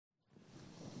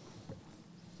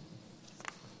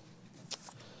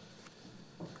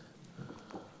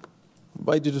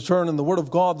invite you to turn in the Word of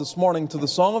God this morning to the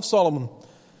Song of Solomon.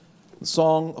 The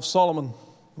Song of Solomon,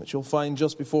 which you'll find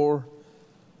just before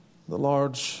the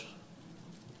large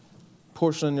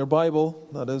portion in your Bible,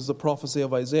 that is the prophecy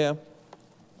of Isaiah.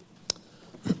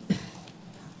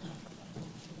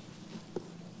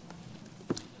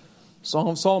 Song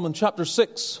of Solomon, chapter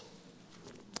 6.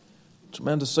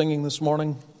 Tremendous singing this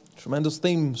morning, tremendous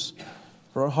themes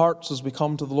for our hearts as we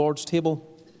come to the Lord's table.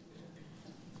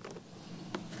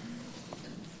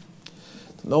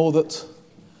 To know that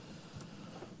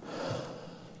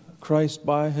Christ,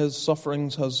 by his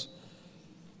sufferings, has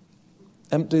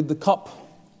emptied the cup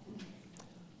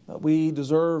that we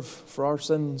deserve for our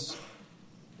sins.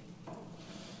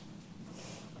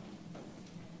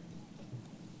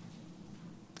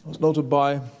 It was noted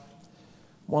by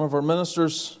one of our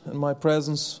ministers in my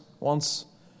presence once,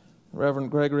 Reverend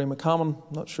Gregory McCammon.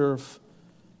 I'm not sure if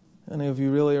any of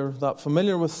you really are that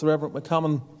familiar with Reverend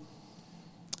McCammon,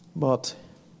 but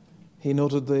he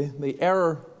noted the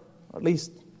error, or at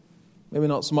least maybe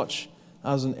not so much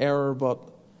as an error, but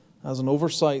as an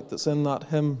oversight that's in that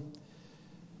hymn,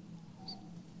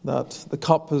 that the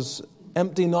cup is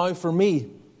empty now for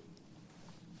me.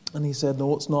 And he said,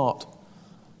 no, it's not.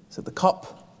 He said, the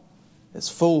cup is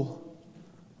full,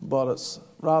 but it's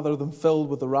rather than filled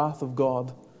with the wrath of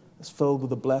God, it's filled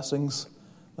with the blessings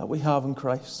that we have in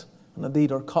Christ. And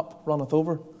indeed, our cup runneth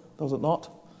over, does it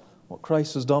not? What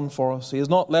Christ has done for us. He has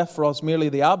not left for us merely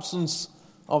the absence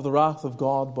of the wrath of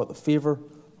God, but the favour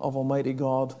of Almighty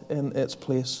God in its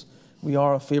place. We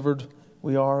are a favoured,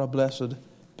 we are a blessed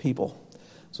people.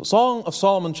 So Song of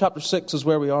Solomon chapter 6 is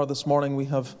where we are this morning. We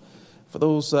have, for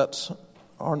those that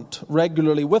aren't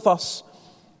regularly with us,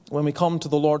 when we come to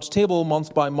the Lord's table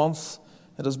month by month,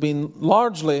 it has been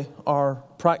largely our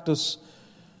practice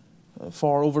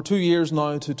for over 2 years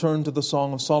now to turn to the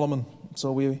Song of Solomon.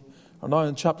 So we are now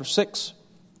in chapter 6.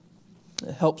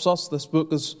 It helps us. This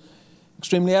book is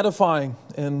extremely edifying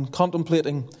in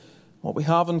contemplating what we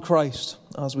have in Christ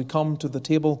as we come to the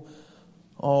table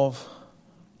of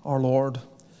our Lord.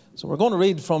 So we're going to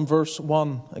read from verse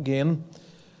 1 again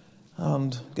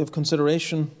and give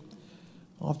consideration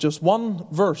of just one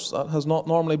verse. That has not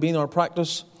normally been our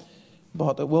practice,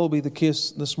 but it will be the case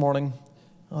this morning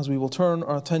as we will turn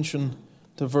our attention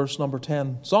to verse number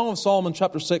 10. Song of Solomon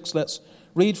chapter 6, let's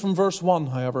read from verse 1,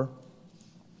 however.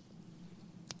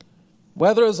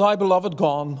 Whether is thy beloved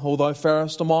gone, O thou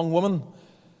fairest among women?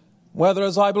 Whether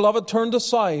is thy beloved turned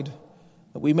aside,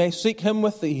 that we may seek him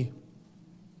with thee?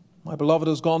 My beloved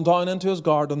is gone down into his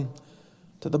garden,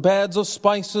 to the beds of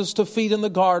spices, to feed in the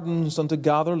gardens, and to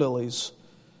gather lilies.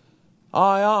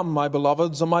 I am my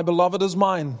beloved's, and my beloved is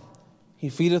mine. He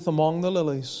feedeth among the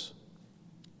lilies.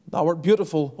 Thou art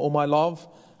beautiful, O my love,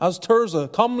 as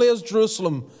Tirzah, comely as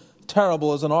Jerusalem,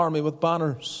 terrible as an army with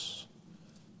banners.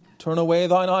 Turn away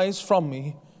thine eyes from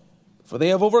me, for they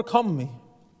have overcome me.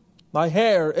 Thy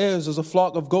hair is as a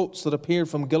flock of goats that appear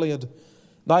from Gilead.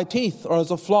 Thy teeth are as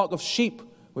a flock of sheep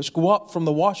which go up from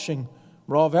the washing,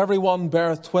 whereof every one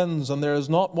beareth twins, and there is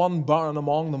not one barren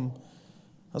among them.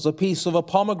 As a piece of a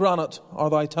pomegranate are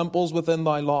thy temples within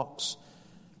thy locks.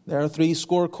 There are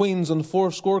 80 queens and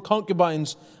 80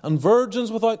 concubines, and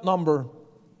virgins without number.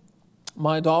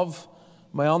 My dove,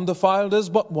 my undefiled, is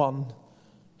but one.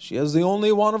 She is the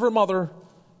only one of her mother.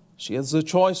 She is the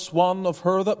choice one of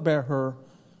her that bare her.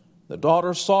 The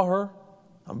daughters saw her,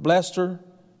 and blessed her,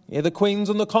 yea, the queens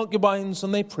and the concubines,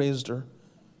 and they praised her.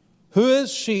 Who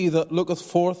is she that looketh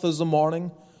forth as the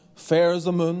morning, fair as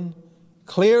the moon,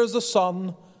 clear as the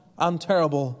sun, and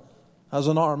terrible as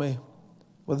an army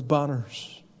with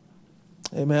banners?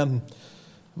 Amen.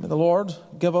 May the Lord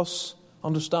give us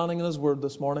understanding in his word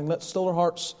this morning. Let's still our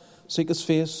hearts, seek his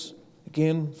face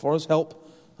again for his help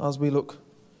as we look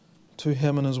to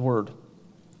him and his word.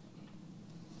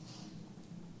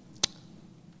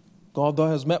 God, thou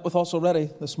hast met with us already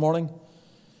this morning.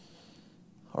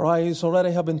 Our eyes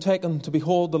already have been taken to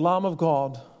behold the Lamb of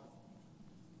God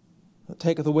that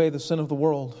taketh away the sin of the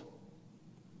world.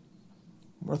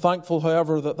 We're thankful,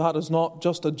 however, that that is not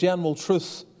just a general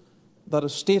truth that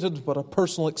is stated, but a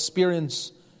personal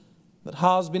experience that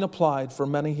has been applied for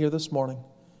many here this morning.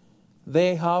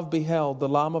 They have beheld the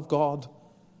Lamb of God,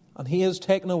 and he has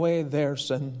taken away their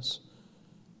sins.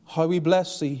 How we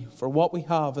bless thee for what we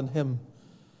have in him.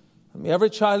 And may every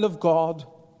child of God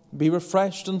be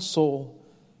refreshed in soul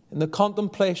in the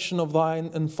contemplation of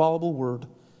thine infallible word.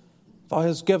 Thou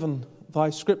hast given thy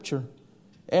scripture.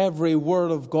 Every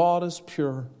word of God is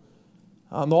pure,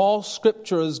 and all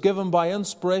scripture is given by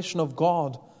inspiration of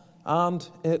God, and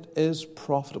it is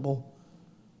profitable.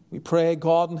 We pray,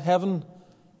 God in heaven,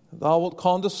 that thou wilt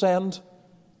condescend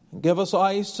and give us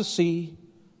eyes to see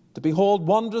to behold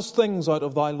wondrous things out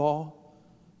of thy law,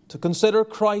 to consider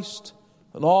Christ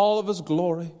and all of his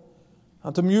glory,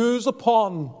 and to muse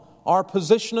upon our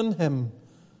position in him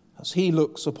as he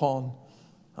looks upon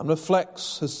and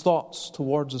reflects his thoughts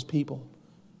towards his people.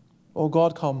 O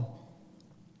God, come,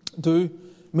 do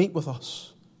meet with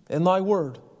us in thy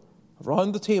word,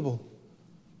 around the table.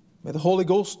 May the Holy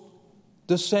Ghost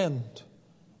descend.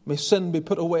 May sin be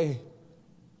put away.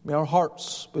 May our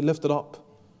hearts be lifted up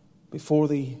before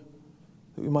thee,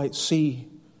 that we might see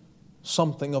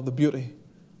something of the beauty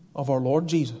of our Lord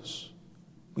Jesus.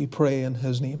 We pray in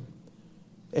his name.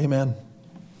 Amen.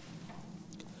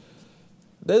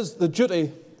 It is the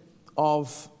duty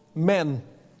of men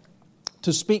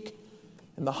to speak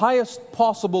in the highest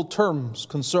possible terms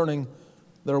concerning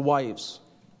their wives.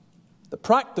 The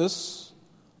practice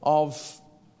of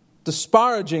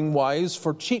disparaging wives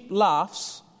for cheap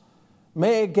laughs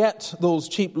may get those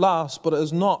cheap laughs, but it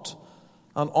is not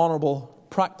an honourable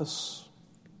practice.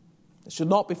 It should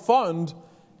not be found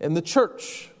in the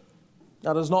church.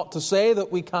 That is not to say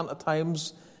that we can't at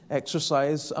times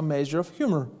exercise a measure of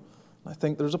humour. I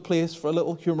think there's a place for a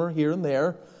little humour here and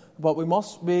there, but we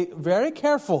must be very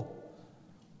careful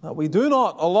that we do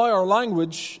not allow our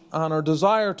language and our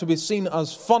desire to be seen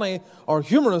as funny or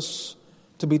humorous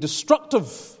to be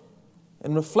destructive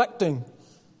in reflecting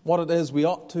what it is we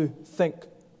ought to think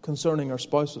concerning our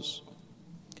spouses.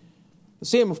 The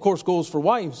same, of course, goes for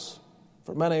wives.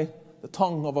 For many, the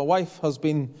tongue of a wife has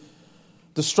been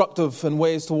destructive in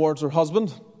ways towards her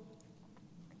husband.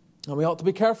 And we ought to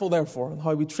be careful, therefore, in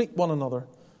how we treat one another,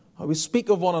 how we speak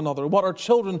of one another, what our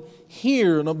children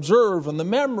hear and observe, and the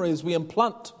memories we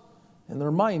implant in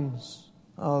their minds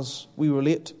as we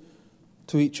relate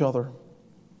to each other.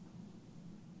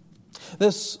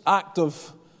 This act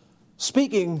of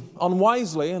speaking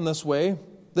unwisely in this way,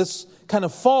 this kind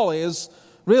of folly, is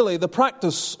really the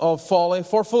practice of folly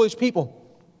for foolish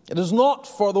people. It is not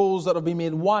for those that have been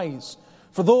made wise,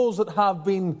 for those that have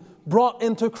been brought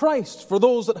into Christ, for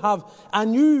those that have a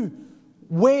new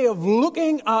way of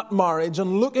looking at marriage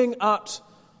and looking at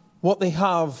what they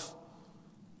have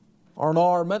or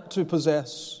are meant to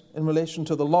possess in relation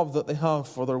to the love that they have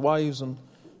for their wives and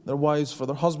their wives for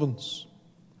their husbands.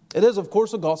 It is, of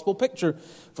course, a gospel picture.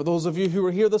 For those of you who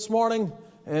were here this morning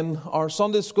in our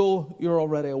Sunday school, you're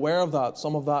already aware of that.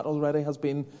 Some of that already has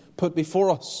been put before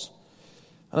us.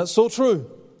 And it's so true.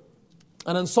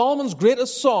 And in Solomon's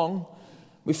greatest song,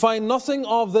 we find nothing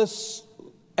of this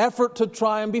effort to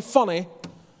try and be funny.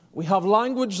 We have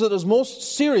language that is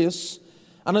most serious,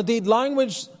 and indeed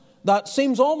language that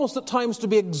seems almost at times to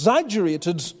be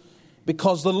exaggerated,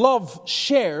 because the love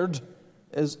shared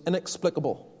is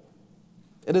inexplicable.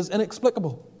 It is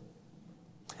inexplicable.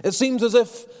 It seems as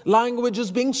if language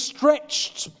is being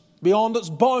stretched beyond its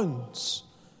bounds.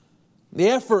 The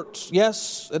effort,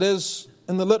 yes, it is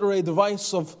in the literary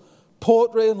device of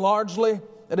poetry largely.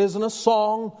 It is in a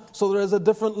song, so there is a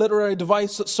different literary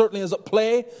device that certainly is at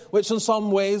play, which in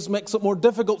some ways makes it more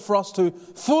difficult for us to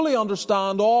fully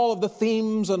understand all of the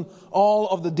themes and all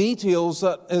of the details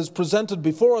that is presented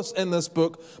before us in this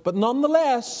book. But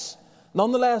nonetheless,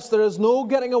 there is no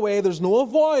getting away, there's no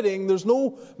avoiding, there's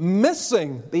no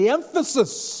missing the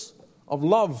emphasis of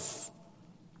love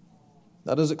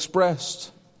that is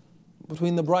expressed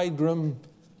between the bridegroom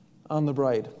and the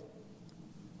bride.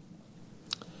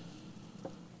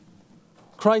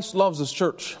 Christ loves his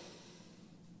church.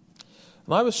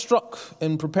 And I was struck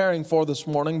in preparing for this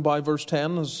morning by verse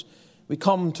 10. As we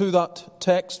come to that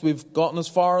text, we've gotten as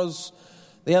far as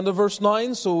the end of verse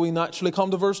 9, so we naturally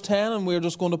come to verse 10, and we're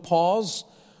just going to pause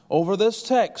over this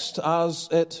text as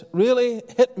it really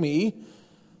hit me,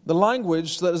 the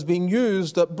language that is being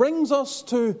used that brings us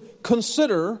to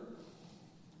consider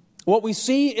what we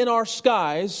see in our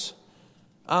skies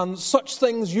and such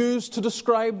things used to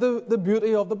describe the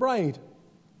beauty of the bride.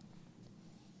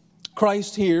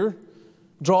 Christ here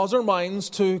draws our minds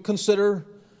to consider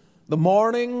the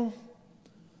morning,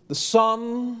 the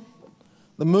sun,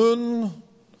 the moon,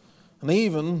 and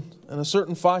even, in a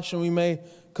certain fashion, we may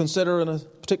consider in a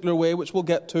particular way, which we'll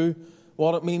get to,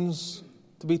 what it means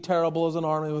to be terrible as an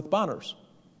army with banners.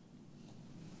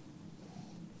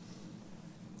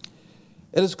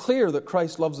 It is clear that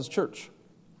Christ loves his church.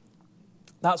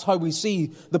 That's how we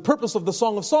see the purpose of the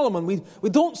Song of Solomon. We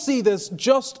don't see this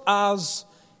just as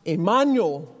a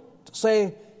manual to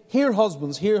say, here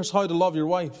husbands, here's how to love your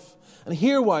wife. And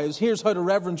here wives, here's how to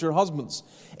reverence your husbands.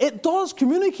 It does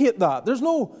communicate that. There's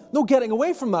no getting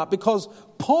away from that, because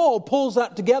Paul pulls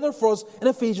that together for us in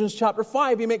Ephesians chapter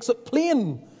 5. He makes it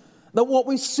plain that what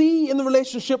we see in the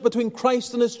relationship between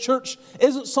Christ and his church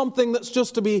isn't something that's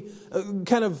just to be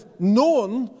kind of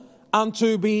known and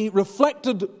to be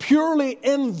reflected purely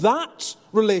in that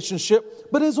relationship,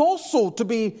 but is also to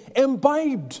be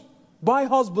imbibed by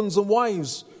husbands and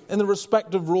wives in the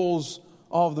respective roles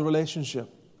of the relationship.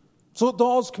 So it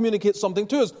does communicate something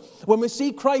to us. When we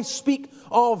see Christ speak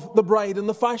of the bride in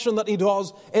the fashion that he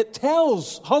does, it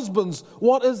tells husbands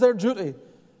what is their duty.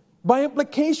 By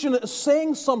implication, it is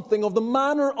saying something of the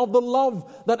manner of the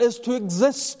love that is to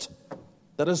exist,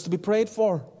 that is to be prayed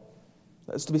for,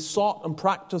 that is to be sought and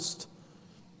practiced,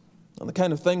 and the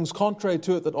kind of things contrary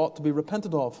to it that ought to be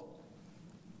repented of.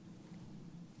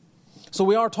 So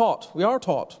we are taught.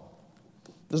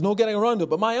 There's no getting around it.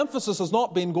 But my emphasis has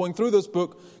not been going through this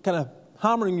book, kind of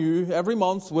hammering you every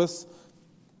month with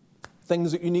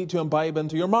things that you need to imbibe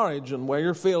into your marriage and where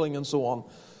you're failing and so on.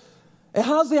 It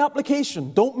has the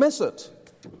application. Don't miss it.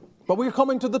 But we're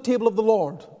coming to the table of the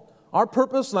Lord. Our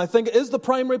purpose, and I think it is the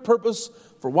primary purpose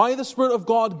for why the Spirit of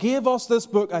God gave us this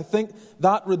book, I think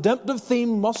that redemptive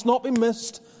theme must not be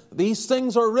missed. These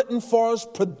things are written for us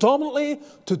predominantly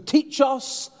to teach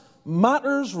us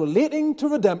matters relating to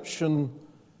redemption.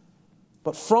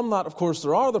 But from that, of course,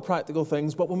 there are other practical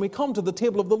things. But when we come to the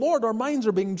table of the Lord, our minds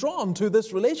are being drawn to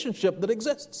this relationship that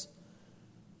exists.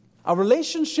 A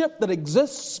relationship that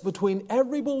exists between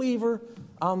every believer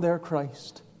and their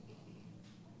Christ.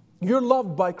 You're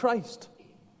loved by Christ.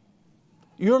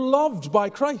 You're loved by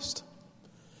Christ.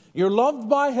 You're loved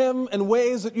by Him in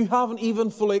ways that you haven't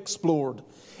even fully explored.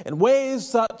 In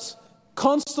ways that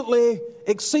constantly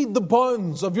exceed the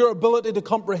bounds of your ability to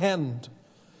comprehend.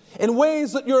 In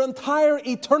ways that your entire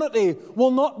eternity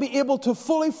will not be able to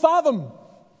fully fathom.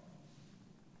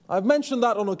 I've mentioned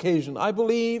that on occasion. I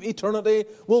believe eternity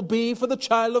will be, for the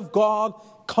child of God,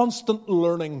 constant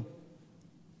learning.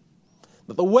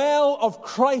 That the well of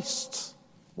Christ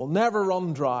will never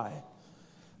run dry.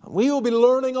 And we will be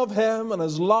learning of Him and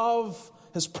His love,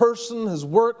 His person, His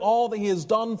work, all that He has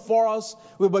done for us.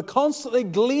 We'll be constantly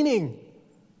gleaning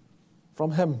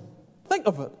from Him. Think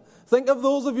of it. Think of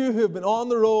those of you who have been on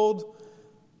the road,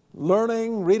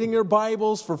 learning, reading your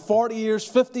Bibles for 40 years,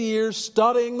 50 years,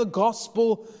 studying the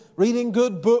gospel, reading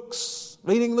good books,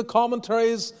 reading the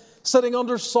commentaries, sitting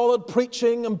under solid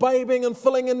preaching, imbibing and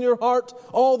filling in your heart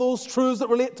all those truths that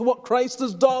relate to what Christ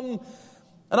has done.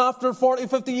 And after 40,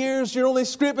 50 years, you're only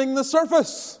scraping the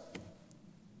surface.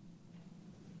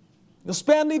 You'll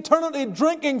spend eternity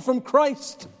drinking from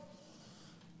Christ,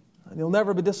 and you'll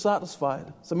never be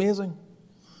dissatisfied. It's amazing.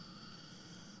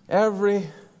 Every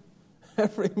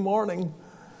morning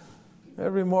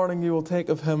you will take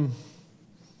of Him.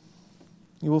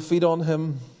 You will feed on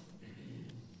Him.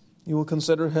 You will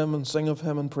consider Him and sing of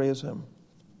Him and praise Him.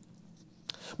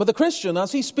 But the Christian,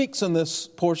 as he speaks in this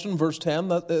portion, verse 10,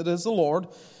 that it is the Lord,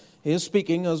 he is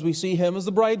speaking, as we see Him as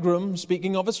the bridegroom,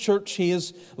 speaking of His church. He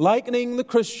is likening the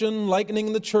Christian,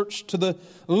 likening the church to the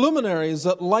luminaries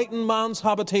that lighten man's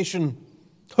habitation.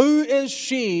 Who is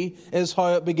she, is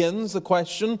how it begins, the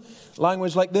question.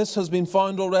 Language like this has been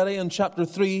found already in chapter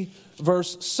 3,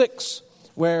 verse 6,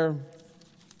 where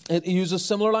it uses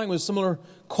similar language, similar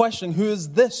questioning. Who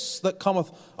is this that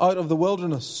cometh out of the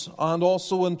wilderness? And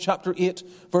also in chapter 8,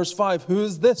 verse 5, who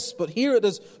is this? But here it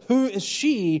is, who is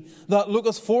she that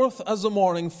looketh forth as the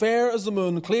morning, fair as the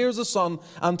moon, clear as the sun,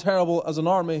 and terrible as an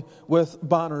army with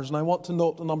banners? And I want to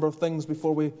note a number of things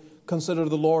before we consider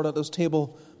the Lord at His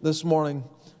table this morning,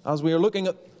 as we are looking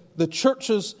at the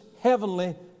church's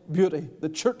heavenly beauty. The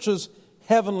church's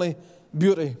heavenly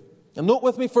beauty. And note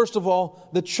with me, first of all,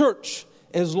 the church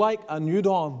is like a new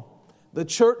dawn. The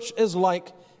church is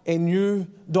like a new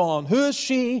dawn. Who is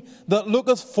she that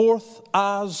looketh forth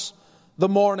as the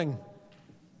morning?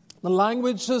 The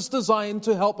language is designed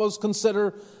to help us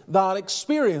consider that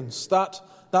experience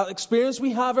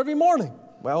we have every morning.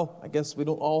 Well, I guess we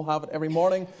don't all have it every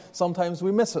morning. Sometimes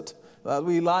we miss it. That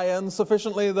we lie in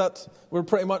sufficiently that we're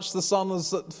pretty much, the sun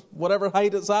is at whatever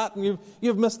height it's at, and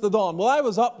you've missed the dawn. Well, I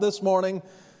was up this morning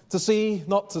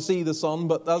not to see the sun,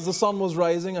 but as the sun was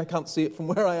rising, I can't see it from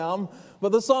where I am,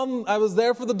 but the sun, I was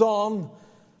there for the dawn,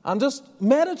 and just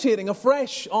meditating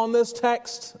afresh on this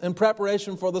text in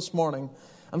preparation for this morning,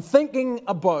 and thinking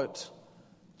about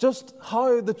just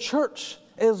how the church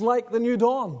is like the new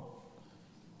dawn.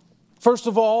 First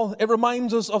of all, it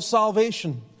reminds us of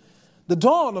salvation. The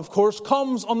dawn, of course,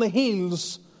 comes on the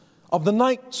heels of the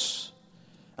night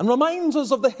and reminds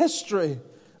us of the history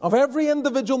of every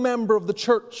individual member of the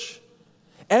church.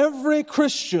 Every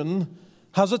Christian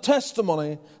has a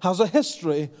testimony, has a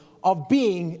history of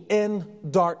being in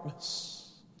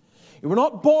darkness. You were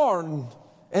not born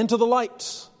into the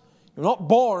light. You were not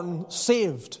born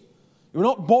saved. You're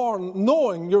not born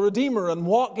knowing your Redeemer and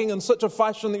walking in such a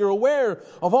fashion that you're aware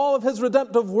of all of His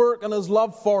redemptive work and His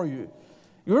love for you.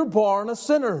 You're born a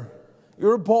sinner.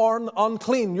 You're born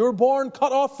unclean. You're born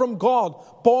cut off from God,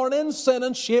 born in sin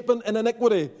and shapen in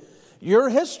iniquity. Your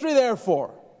history,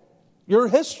 therefore, your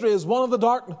history is one of the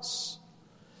darkness.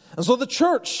 And so the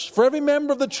church, for every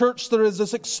member of the church, there is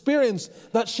this experience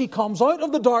that she comes out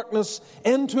of the darkness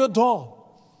into a dawn.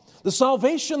 The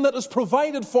salvation that is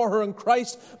provided for her in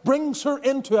Christ brings her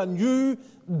into a new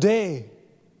day.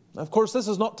 Now, of course, this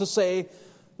is not to say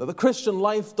that the Christian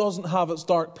life doesn't have its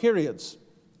dark periods.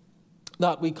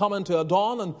 That we come into a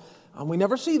dawn and we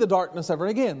never see the darkness ever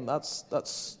again.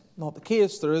 That's not the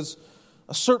case. There is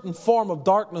a certain form of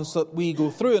darkness that we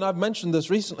go through. And I've mentioned this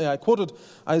recently. I quoted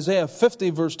Isaiah 50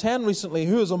 verse 10 recently.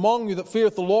 Who is among you that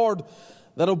feareth the Lord,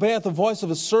 that obeyeth the voice of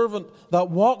His servant, that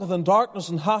walketh in darkness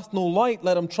and hath no light?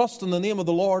 Let him trust in the name of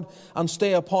the Lord and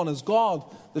stay upon his God.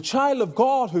 The child of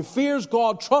God who fears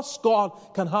God, trusts God,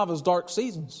 can have his dark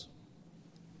seasons.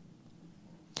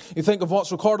 You think of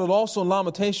what's recorded also in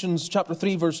Lamentations chapter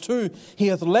 3 verse 2. He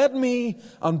hath led me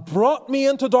and brought me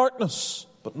into darkness,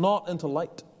 but not into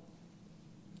light.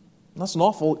 And that's an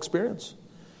awful experience.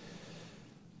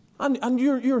 And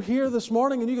you're here this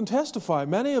morning and you can testify.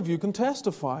 Many of you can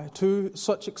testify to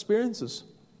such experiences.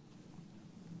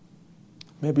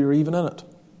 Maybe you're even in it.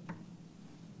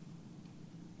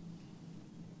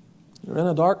 You're in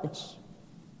a darkness.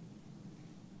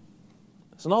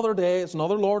 It's another day. It's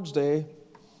another Lord's Day.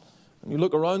 And you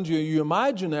look around you, you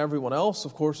imagine everyone else,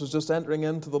 of course, is just entering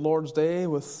into the Lord's Day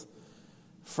with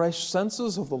fresh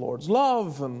senses of the Lord's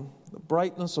love and the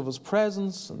brightness of His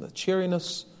presence and the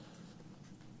cheeriness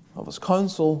of His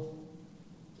counsel.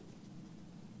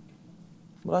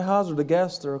 But I hazard a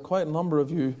guess there are quite a number of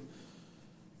you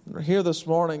that are here this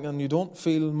morning and you don't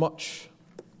feel much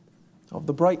of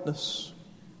the brightness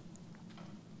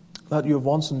that you have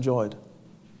once enjoyed.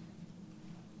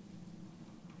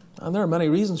 And there are many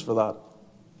reasons for that.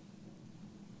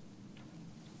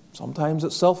 Sometimes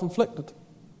it's self-inflicted.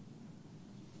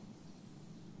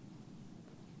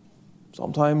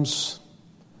 Sometimes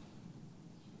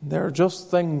there are just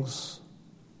things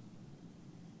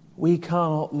we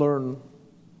cannot learn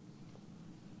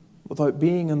without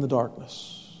being in the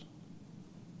darkness.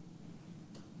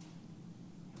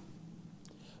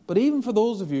 But even for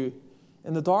those of you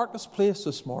in the darkest place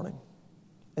this morning,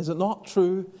 is it not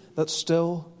true that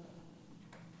still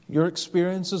your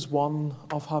experience is one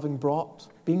of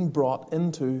being brought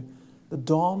into the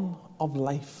dawn of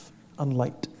life and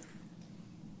light?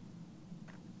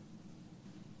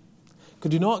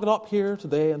 Could you not get up here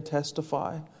today and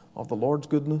testify of the Lord's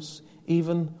goodness,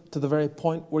 even to the very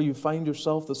point where you find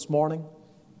yourself this morning?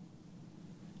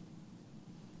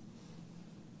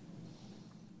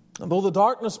 And though the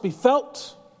darkness be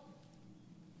felt,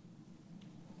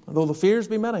 and though the fears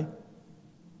be many,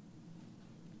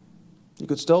 you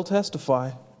could still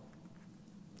testify,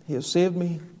 He has saved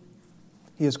me,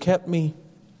 He has kept me,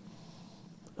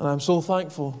 and I'm so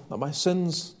thankful that my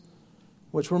sins,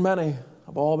 which were many,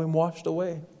 have all been washed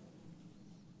away.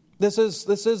 This is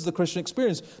the Christian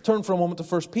experience. Turn for a moment to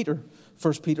 1 Peter.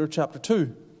 1 Peter chapter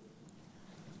 2.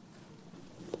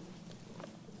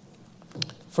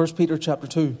 1 Peter chapter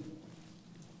 2.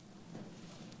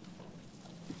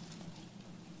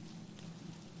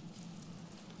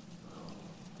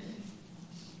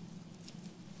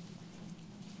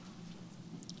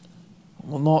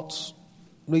 We'll not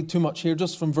read too much here,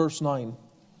 just from verse 9.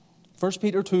 1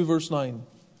 Peter 2 verse 9.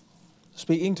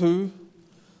 Speaking to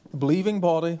the believing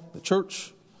body, the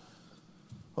church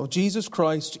of Jesus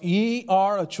Christ, ye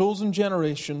are a chosen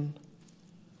generation,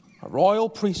 a royal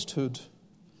priesthood,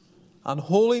 an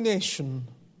holy nation,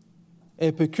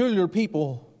 a peculiar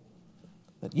people,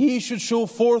 that ye should show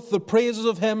forth the praises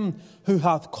of Him who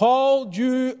hath called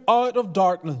you out of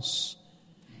darkness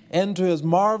into His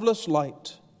marvelous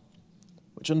light,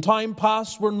 which in time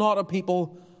past were not a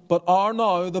people, but are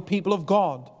now the people of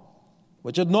God,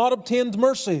 which had not obtained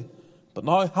mercy, but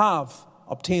now have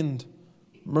obtained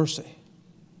mercy.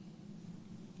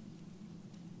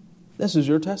 This is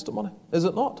your testimony, is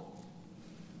it not?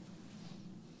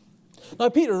 Now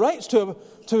Peter writes to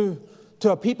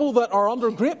a people that are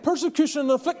under great persecution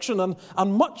and affliction,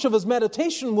 and much of his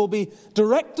meditation will be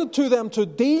directed to them to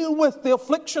deal with the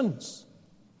afflictions.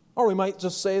 Or we might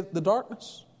just say the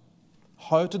darkness.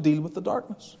 How to deal with the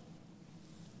darkness.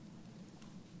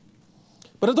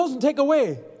 But it doesn't take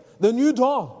away the new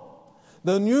dawn.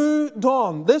 The new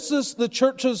dawn. This is the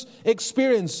church's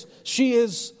experience. She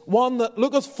is one that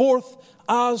looketh forth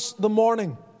as the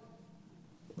morning,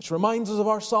 which reminds us of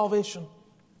our salvation.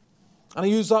 And I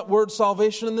use that word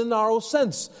salvation in the narrow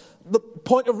sense, the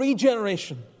point of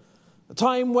regeneration, the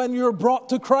time when you're brought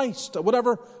to Christ, at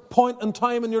whatever point in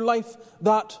time in your life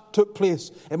that took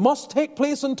place. It must take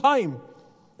place in time.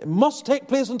 It must take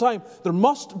place in time. There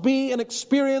must be an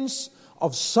experience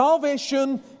of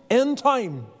salvation in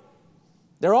time.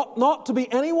 There ought not to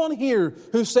be anyone here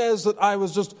who says that I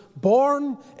was just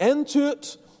born into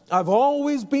it. I've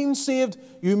always been saved.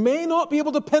 You may not be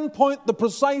able to pinpoint the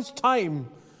precise time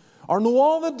or know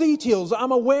all the details.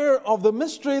 I'm aware of the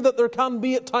mystery that there can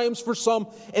be at times for some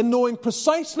in knowing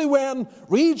precisely when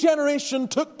regeneration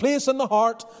took place in the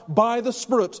heart by the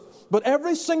Spirit. But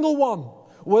every single one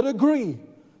would agree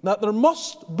that there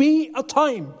must be a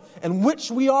time in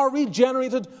which we are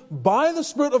regenerated by the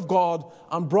Spirit of God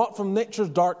and brought from nature's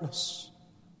darkness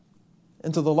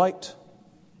into the light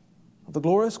of the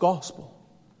glorious gospel,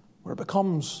 where it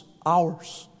becomes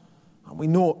ours. And we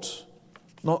know it,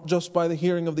 not just by the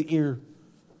hearing of the ear,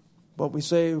 but we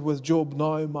say with Job,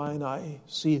 now mine eye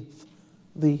seeth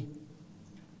thee.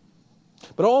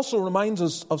 But it also reminds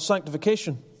us of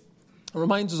sanctification. It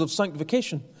reminds us of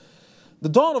sanctification. The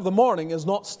dawn of the morning is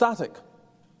not static,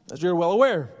 as you're well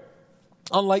aware.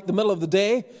 Unlike the middle of the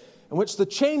day, in which the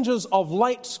changes of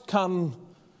light can,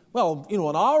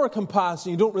 an hour can pass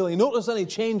and you don't really notice any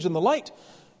change in the light.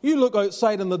 You look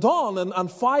outside in the dawn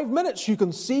and 5 minutes you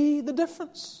can see the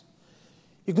difference.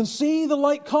 You can see the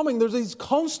light coming. There's these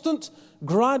constant,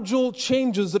 gradual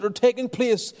changes that are taking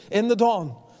place in the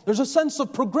dawn. There's a sense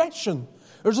of progression.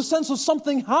 There's a sense of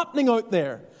something happening out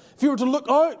there. If you were to look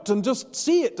out and just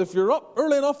see it, if you're up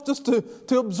early enough just to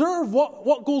observe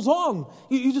what goes on,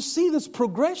 you just see this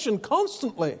progression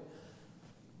constantly.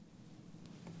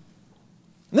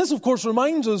 And this, of course,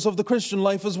 reminds us of the Christian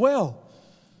life as well.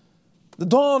 The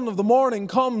dawn of the morning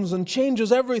comes and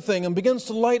changes everything and begins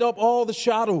to light up all the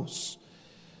shadows.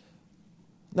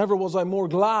 Never was I more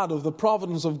glad of the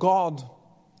providence of God,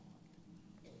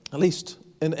 at least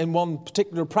in one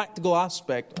particular practical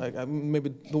aspect. I maybe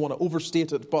don't want to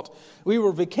overstate it, but we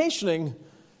were vacationing,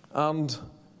 and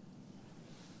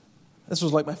this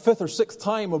was like my 5th or 6th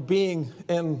time of being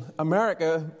in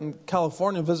America, in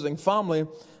California, visiting family,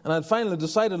 and I'd finally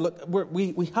decided, look,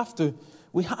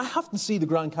 I have to see the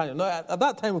Grand Canyon. Now, at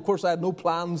that time, of course, I had no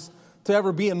plans to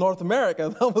ever be in North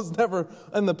America. That was never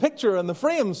in the picture, in the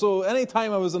frame. So any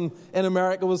time I was in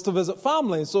America was to visit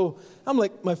family. So I'm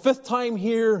like, my 5th time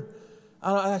here,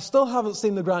 and I still haven't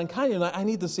seen the Grand Canyon. I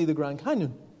need to see the Grand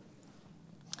Canyon.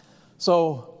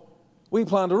 So we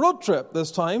planned a road trip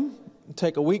this time,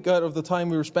 take a week out of the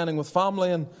time we were spending with family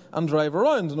and drive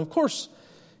around. And of course,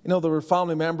 there were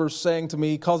family members saying to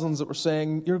me, cousins that were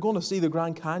saying, "You're going to see the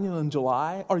Grand Canyon in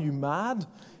July? Are you mad?"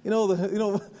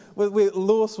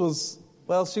 Lois was,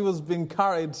 she was being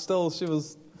carried still. She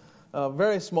was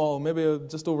very small, maybe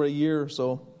just over a year or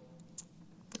so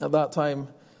at that time.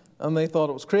 And they thought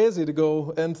it was crazy to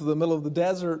go into the middle of the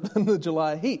desert in the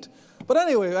July heat. But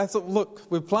anyway, I thought, look,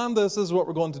 we've planned this is what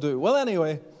we're going to do. Well,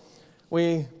 anyway,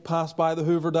 we passed by the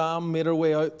Hoover Dam, made our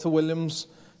way out to Williams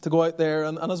to go out there.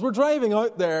 And as we're driving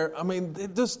out there,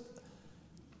 it just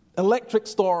electric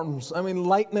storms.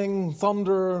 Lightning,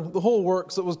 thunder, the whole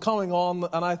works that was coming on.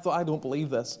 And I thought, I don't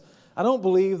believe this. I don't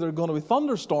believe there are going to be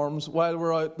thunderstorms while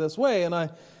we're out this way. And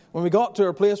when we got to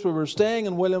our place where we were staying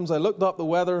in Williams, I looked up the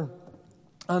weather.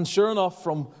 And sure enough,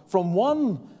 from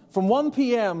 1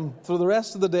 p.m. through the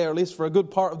rest of the day, or at least for a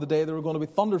good part of the day, there were going to be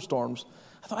thunderstorms.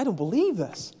 I thought, I don't believe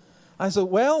this. I said,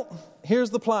 well, here's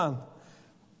the plan.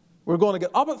 We're going to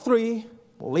get up at 3,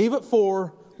 we'll leave at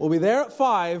 4, we'll be there at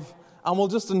 5, and we'll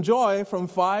just enjoy from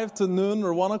 5 to noon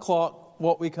or 1 o'clock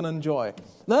what we can enjoy.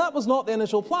 Now, that was not the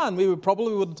initial plan. We would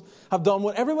have done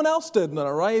what everyone else did and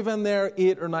arrive in there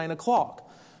 8 or 9 o'clock.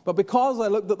 But because I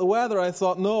looked at the weather, I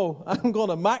thought, no, I'm going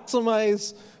to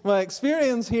maximize my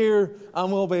experience here,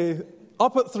 and we'll be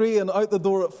up at 3 and out the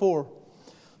door at 4.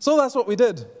 So that's what we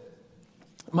did.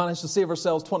 Managed to save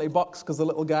ourselves $20 because the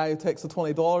little guy who takes the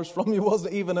 $20 from you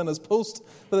wasn't even in his post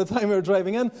by the time we were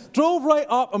driving in. Drove right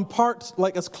up and parked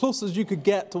like as close as you could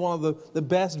get to one of the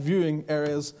best viewing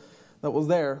areas that was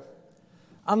there.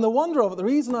 And the wonder of it, the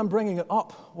reason I'm bringing it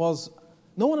up was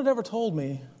no one had ever told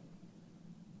me,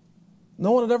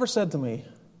 no one had ever said to me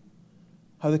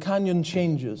how the canyon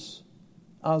changes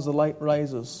as the light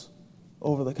rises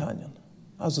over the canyon,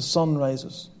 as the sun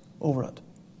rises over it.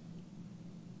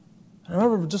 I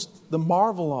remember just the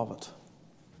marvel of it.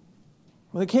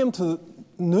 When it came to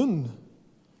noon,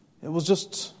 it was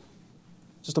just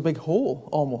a big hole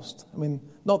almost.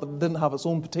 Not that it didn't have its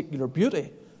own particular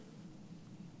beauty,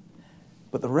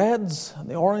 but the reds and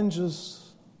the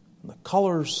oranges and the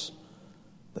colors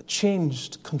that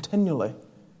changed continually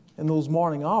in those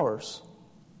morning hours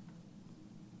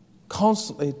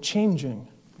constantly changing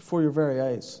before your very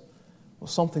eyes, was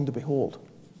something to behold.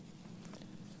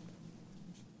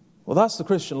 Well, that's the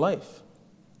Christian life.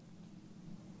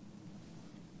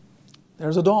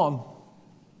 There's a dawn,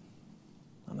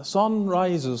 and the sun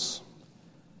rises,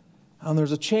 and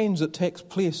there's a change that takes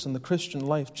place in the Christian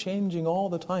life, changing all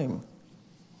the time.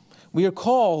 We are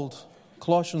called,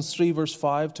 Colossians 3 verse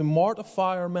 5, to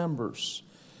mortify our members.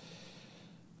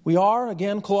 We are,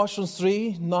 again, Colossians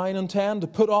 3, 9 and 10, to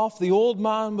put off the old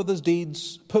man with his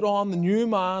deeds, put on the new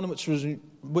man which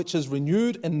is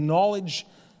renewed in knowledge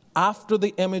after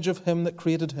the image of him that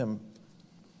created him.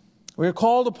 We are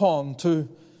called upon to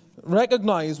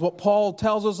recognize what Paul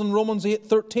tells us in Romans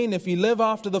 8:13, if ye live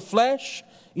after the flesh,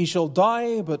 ye shall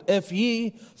die, but if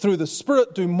ye through the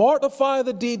Spirit do mortify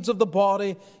the deeds of the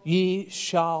body, ye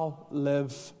shall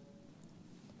live.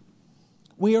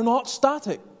 We are not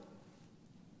static.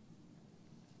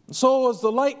 So as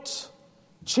the light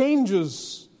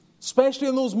changes, especially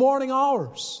in those morning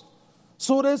hours,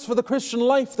 so it is for the Christian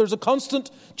life. There's a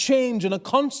constant change and a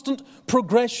constant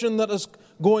progression that is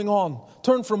going on.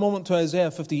 Turn for a moment to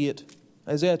Isaiah 58.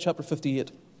 Isaiah chapter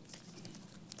 58.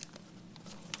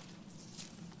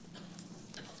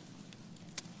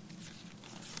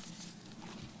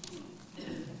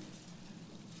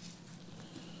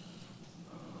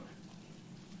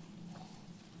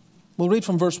 We'll read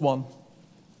from verse 1.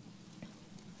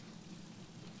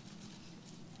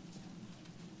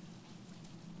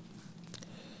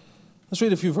 Let's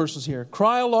read a few verses here.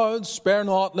 Cry aloud, spare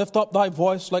not, lift up thy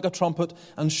voice like a trumpet,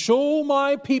 and show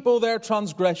my people their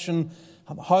transgression,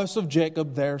 and the house of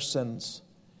Jacob their sins.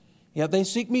 Yet they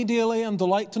seek me daily, and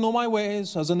delight to know my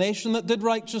ways, as a nation that did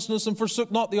righteousness, and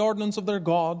forsook not the ordinance of their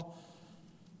God.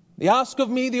 They ask of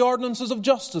me the ordinances of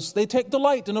justice. They take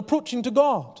delight in approaching to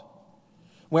God.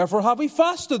 Wherefore have we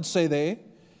fasted, say they,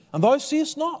 and thou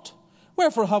seest not?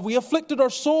 Wherefore have we afflicted our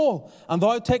soul, and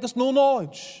thou takest no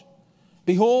knowledge?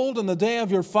 Behold, in the day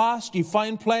of your fast ye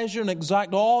find pleasure and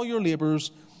exact all your labours.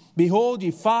 Behold,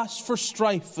 ye fast for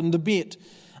strife and debate,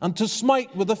 and to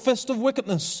smite with the fist of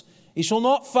wickedness. Ye shall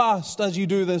not fast as ye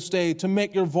do this day, to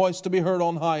make your voice to be heard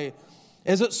on high.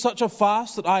 Is it such a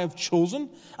fast that I have chosen,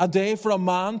 a day for a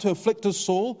man to afflict his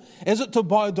soul? Is it to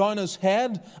bow down his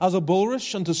head as a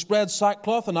bulrush, and to spread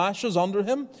sackcloth and ashes under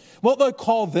him? Wilt thou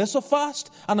call this a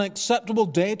fast, an acceptable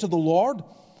day to the Lord?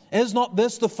 Is not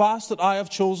this the fast that I have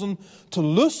chosen, to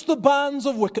loose the bands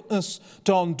of wickedness,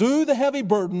 to undo the heavy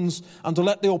burdens, and to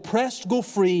let the oppressed go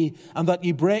free, and that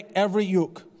ye break every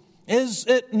yoke? Is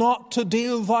it not to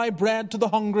deal thy bread to the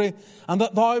hungry, and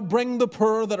that thou bring the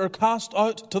poor that are cast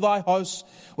out to thy house?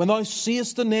 When thou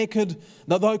seest the naked,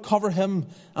 that thou cover him,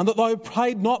 and that thou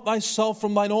hide not thyself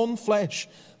from thine own flesh?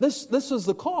 This is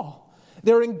the call.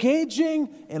 They're engaging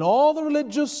in all the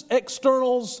religious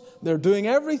externals. They're doing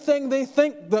everything they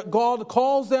think that God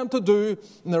calls them to do.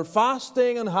 And they're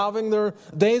fasting and having their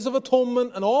days of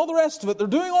atonement and all the rest of it. They're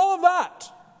doing all of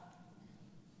that.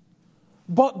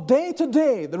 But day to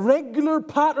day, the regular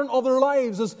pattern of their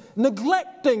lives is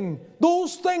neglecting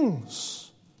those things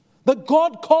that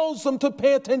God calls them to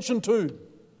pay attention to.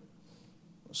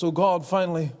 So God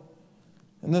finally,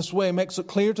 in this way, makes it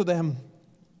clear to them.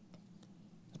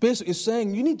 Basically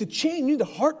saying, you need to change, you need a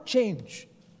heart change.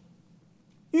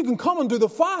 You can come and do the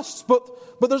fasts, but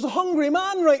there's a hungry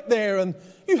man right there, and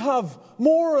you have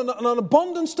more and an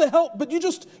abundance to help, but you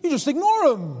just ignore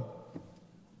him.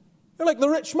 You're like the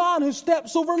rich man who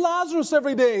steps over Lazarus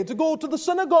every day to go to the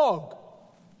synagogue.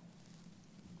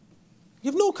 You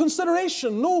have no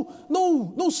consideration,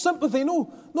 no sympathy,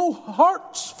 no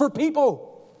hearts for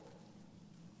people.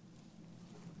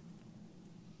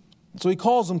 So he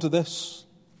calls them to this.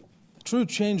 True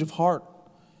change of heart,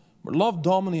 where love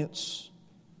dominates.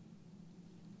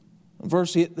 And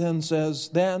verse 8 then says,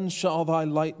 Then shall thy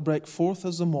light break forth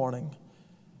as the morning,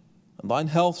 and thine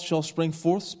health shall spring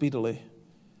forth speedily,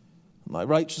 and thy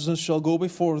righteousness shall go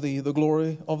before thee, the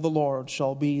glory of the Lord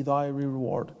shall be thy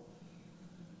reward.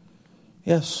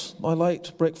 Yes, thy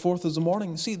light break forth as the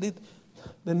morning. See, the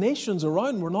nations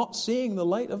around were not seeing the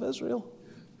light of Israel.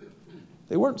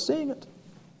 They weren't seeing it.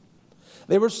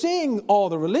 They were seeing all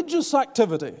the religious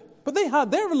activity, but they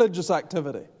had their religious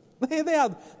activity. They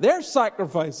had their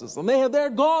sacrifices, and they had their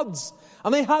gods,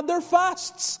 and they had their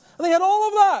fasts, and they had all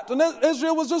of that. And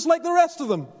Israel was just like the rest of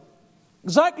them,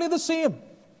 exactly the same.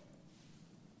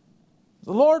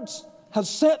 The Lord has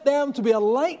set them to be a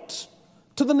light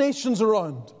to the nations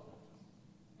around,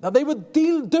 that they would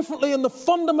deal differently in the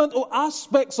fundamental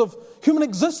aspects of human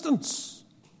existence.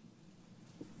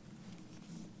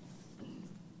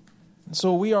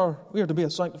 So we are to be a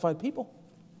sanctified people.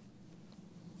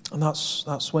 And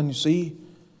that's when you see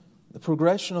The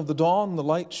progression of the dawn, the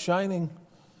light shining,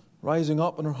 rising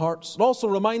up in our hearts. It also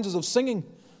reminds us of singing.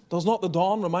 Does not the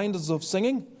dawn remind us of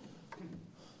singing?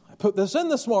 I put this in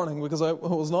this morning because it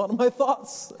was not in my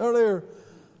thoughts earlier.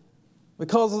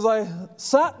 Because as I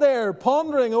sat there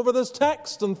pondering over this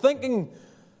text and thinking,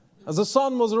 as the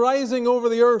sun was rising over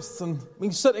the earth and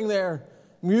me sitting there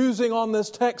musing on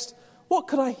this text, what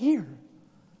could I hear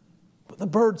but the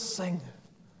birds sing?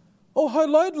 Oh, how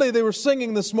loudly they were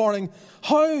singing this morning.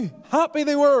 How happy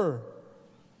they were.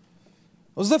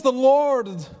 As if the Lord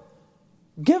had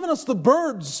given us the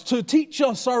birds to teach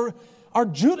us our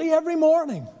duty every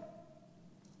morning.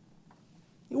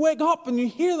 You wake up and you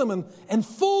hear them in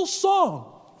full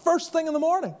song, first thing in the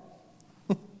morning.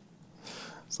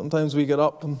 Sometimes we get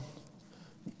up and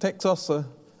it takes us a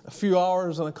few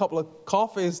hours and a couple of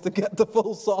coffees to get the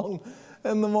full song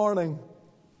in the morning.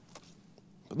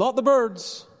 But not the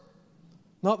birds.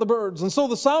 Not the birds. And so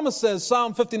the psalmist says,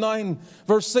 Psalm 59,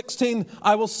 verse 16,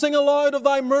 I will sing aloud of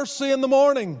thy mercy in the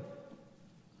morning,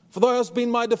 for thou hast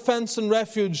been my defense and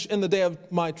refuge in the day of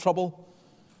my trouble.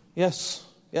 Yes,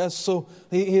 so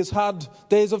he has had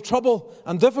days of trouble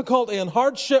and difficulty and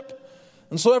hardship.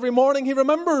 And so every morning he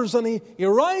remembers and he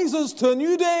rises to a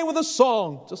new day with a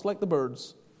song, just like the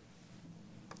birds.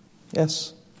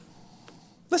 Yes.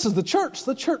 This is the church.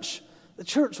 The church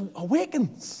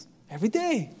awakens every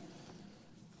day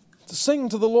to sing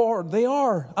to the Lord. They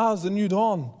are as the new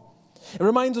dawn. It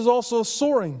reminds us also of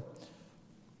soaring.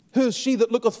 Who is she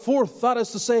that looketh forth? That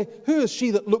is to say, who is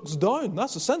she that looks down?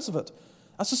 That's the sense of it.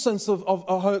 That's the sense of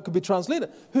how it could be translated.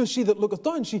 Who is she that looketh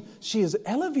down? She is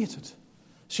elevated.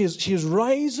 She is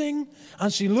rising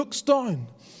and she looks down.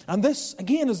 And this,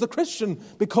 again, is the Christian,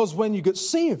 because when you get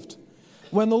saved,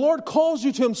 when the Lord calls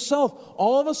you to himself,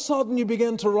 all of a sudden you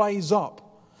begin to rise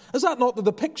up. Is that not the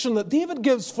depiction that David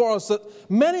gives for us that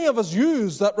many of us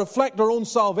use that reflect our own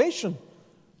salvation?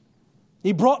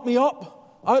 He brought me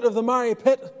up out of the miry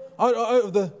pit, out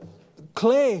of the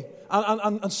clay,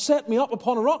 and set me up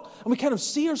upon a rock. And we kind of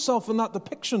see ourselves in that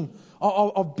depiction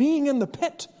of being in the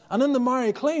pit and in the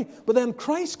miry clay. But then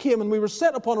Christ came and we were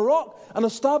set upon a rock and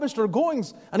established our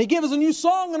goings. And he gave us a new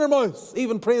song in our mouth,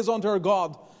 even praise unto our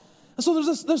God. And so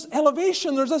there's this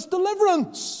elevation, there's this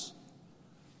deliverance.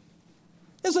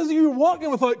 It says you're walking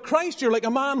without Christ, you're like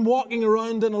a man walking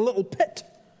around in a little pit.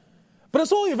 But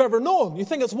it's all you've ever known. You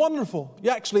think it's wonderful. You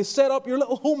actually set up your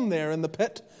little home there in the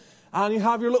pit. And you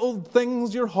have your little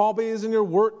things, your hobbies and your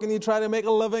work, and you try to make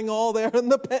a living all there in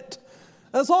the pit.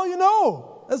 That's all you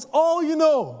know. That's all you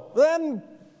know. Then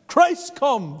Christ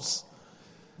comes.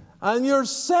 And you're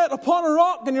set upon a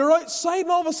rock and you're outside,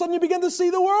 and all of a sudden you begin to see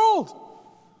the world.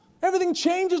 Everything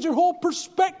changes. Your whole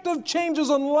perspective changes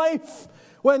on life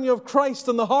when you have Christ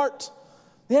in the heart.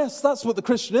 Yes, that's what the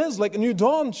Christian is, like a new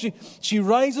dawn. She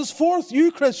rises forth.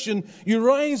 You, Christian, you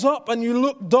rise up and you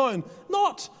look down.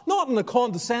 Not in a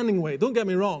condescending way, don't get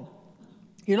me wrong.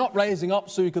 You're not rising up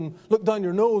so you can look down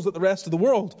your nose at the rest of the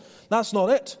world. That's not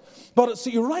it. But it's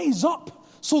that you rise up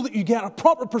so that you get a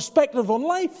proper perspective on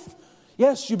life.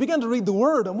 Yes, you begin to read the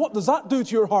Word, and what does that do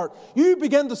to your heart? You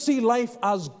begin to see life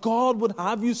as God would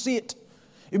have you see it.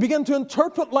 You begin to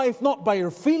interpret life not by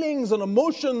your feelings and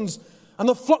emotions and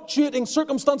the fluctuating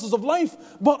circumstances of life,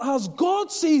 but as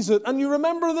God sees it, and you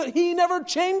remember that He never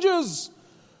changes.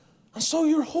 And so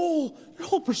your whole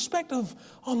perspective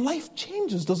on life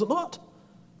changes, does it not?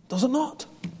 Does it not?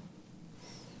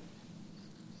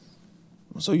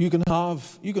 So you can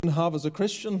have as a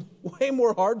Christian way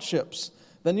more hardships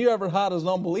than you ever had as an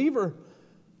unbeliever.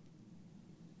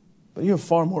 But you have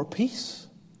far more peace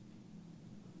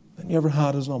than you ever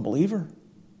had as an unbeliever.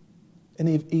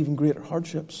 And even greater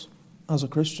hardships as a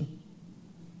Christian.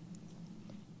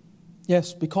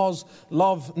 Yes, because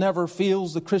love never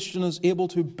fails, the Christian is able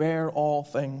to bear all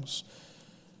things,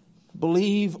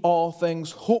 believe all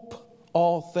things, hope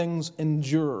all things,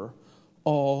 endure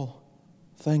all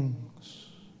things.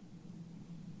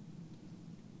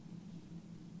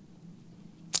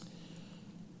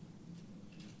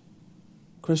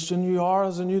 Christian, you are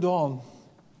as a new dawn.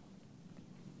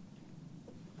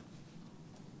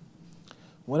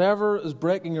 Whatever is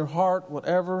breaking your heart,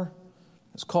 whatever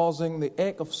is causing the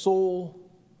ache of soul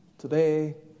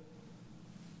today,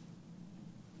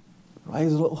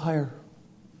 rise a little higher.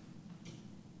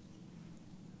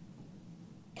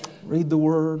 Read the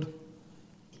Word.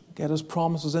 Get His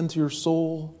promises into your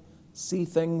soul. See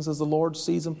things as the Lord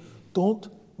sees them. Don't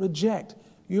reject.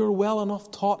 You're well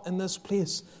enough taught in this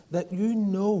place that you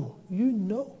know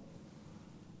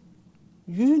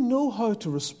how to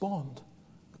respond.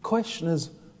 The question is,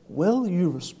 will you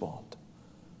respond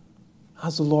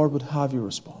as the Lord would have you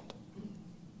respond?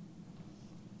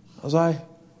 As I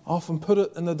often put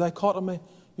it in the dichotomy,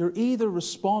 you're either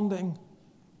responding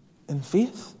in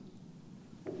faith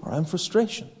or in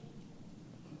frustration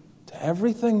to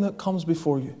everything that comes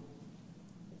before you.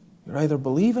 You're either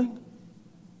believing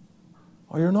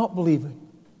or you're not believing,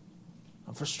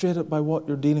 and frustrated by what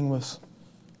you're dealing with,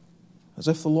 as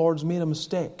if the Lord's made a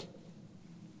mistake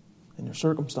in your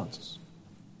circumstances.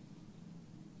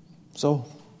 So,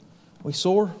 we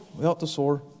soar, we ought to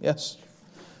soar, yes.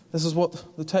 This is what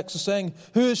the text is saying.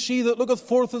 Who is she that looketh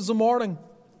forth as the morning?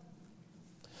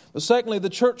 But secondly, the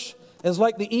church is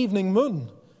like the evening moon.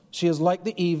 She is like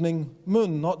the evening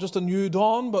moon. Not just a new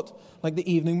dawn, but like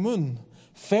the evening moon.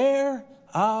 Fair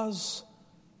as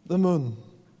the moon.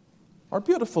 Or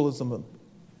beautiful as the moon.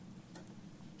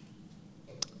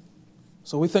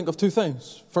 So we think of two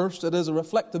things. First, it is a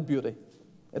reflected beauty.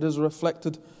 It is a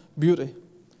reflected beauty.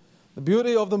 The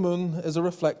beauty of the moon is a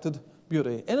reflected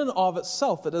beauty. In and of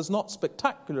itself, it is not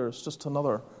spectacular. It's just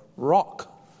another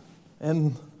rock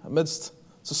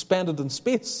suspended in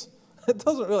space. It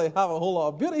doesn't really have a whole lot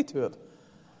of beauty to it.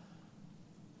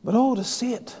 But to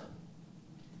see it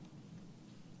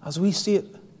as we see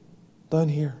it down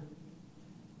here,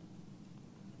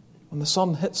 when the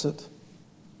sun hits it,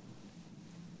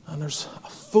 and there's a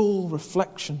full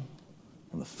reflection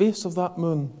on the face of that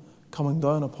moon coming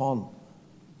down upon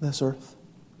this earth.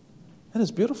 It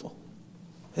is beautiful.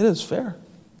 It is fair.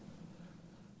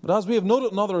 But as we have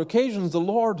noted on other occasions, the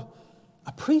Lord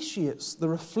appreciates the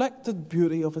reflected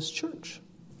beauty of His church.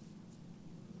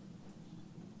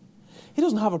 He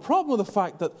doesn't have a problem with the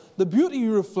fact that the beauty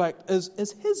you reflect is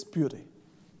His beauty.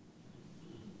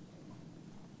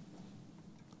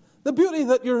 The beauty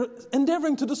that you're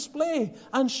endeavoring to display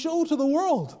and show to the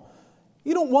world.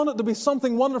 You don't want it to be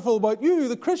something wonderful about you.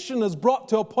 The Christian is brought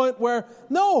to a point where,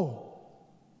 no,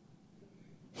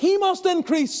 he must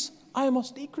increase, I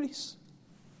must decrease.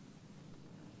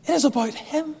 It is about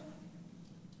Him.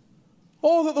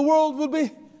 Oh, that the world would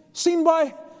be seen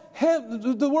by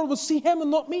Him, the world would see Him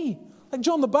and not me. Like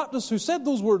John the Baptist, who said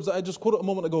those words that I just quoted a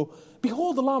moment ago.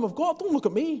 Behold the Lamb of God, don't look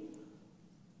at me.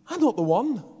 I'm not the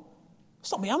one.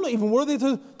 It's not me, I'm not even worthy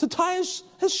to tie his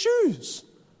shoes.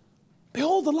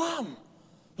 Behold the Lamb,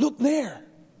 look there.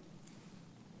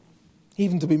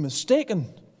 Even to be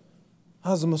mistaken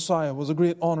as the Messiah was a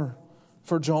great honor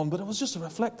for John, but it was just a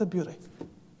reflected beauty.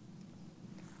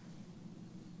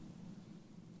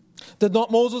 Did not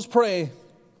Moses pray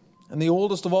in the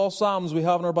oldest of all Psalms we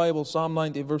have in our Bible, Psalm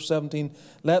 90, verse 17,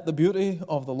 let the beauty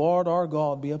of the Lord our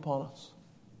God be upon us?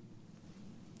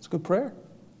 It's a good prayer.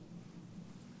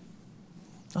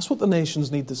 That's what the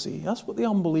nations need to see. That's what the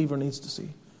unbeliever needs to see.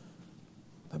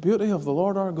 The beauty of the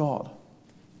Lord our God.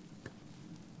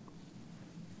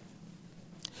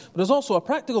 But there's also a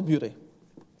practical beauty.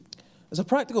 There's a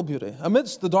practical beauty.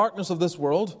 Amidst the darkness of this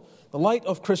world, the light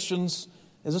of Christians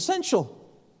is essential.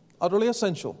 Utterly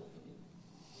essential.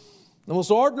 The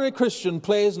most ordinary Christian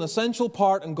plays an essential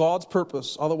part in God's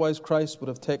purpose. Otherwise, Christ would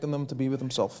have taken them to be with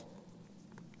Himself.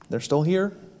 They're still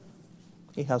here.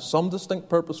 He has some distinct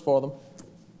purpose for them.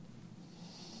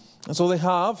 And so they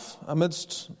have,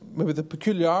 amidst maybe the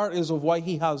peculiarities of why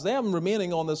He has them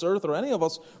remaining on this earth, or any of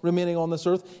us remaining on this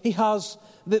earth, He has,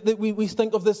 we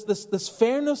think of this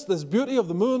fairness, this beauty of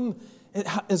the moon. It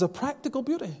is a practical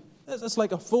beauty. It's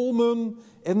like a full moon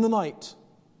in the night.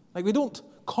 Like we don't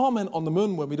comment on the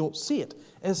moon when we don't see it.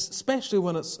 It's especially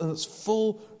when it's in its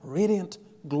full radiant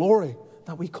glory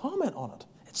that we comment on it.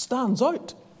 It stands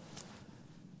out.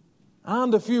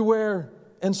 And if you were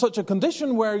in such a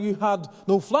condition where you had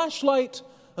no flashlight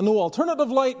and no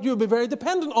alternative light, you would be very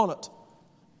dependent on it.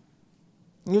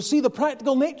 And you see the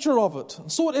practical nature of it.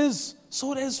 And so it is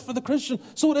for the Christian.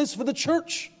 So it is for the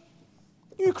church.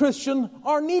 You, Christian,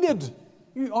 are needed.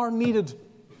 You are needed.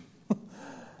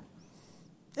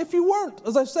 If you weren't,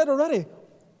 as I've said already,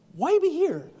 why be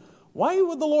here? Why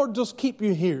would the Lord just keep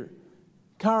you here,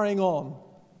 carrying on?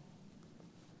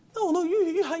 No,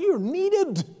 you're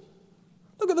needed.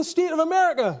 Look at the state of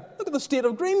America. Look at the state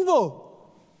of Greenville.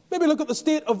 Maybe look at the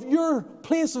state of your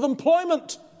place of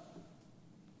employment.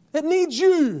 It needs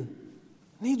you.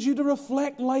 It needs you to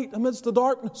reflect light amidst the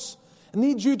darkness. It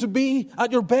needs you to be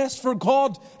at your best for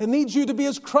God. It needs you to be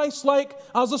as Christ-like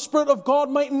as the Spirit of God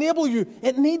might enable you.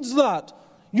 It needs that.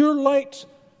 Your light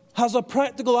has a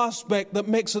practical aspect that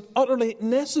makes it utterly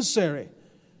necessary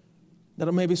that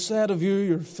it may be said of you,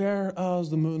 you're fair as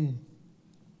the moon.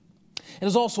 It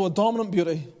is also a dominant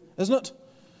beauty, isn't it?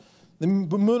 The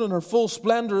moon in her full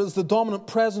splendor is the dominant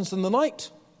presence in the night.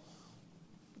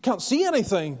 You can't see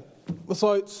anything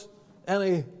without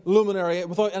any luminary,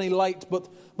 without any light. But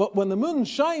when the moon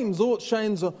shines, though it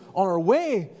shines on her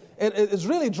way, it is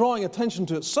really drawing attention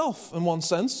to itself in one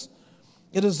sense.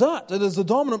 It is that. It is the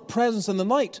dominant presence in the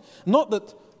night. Not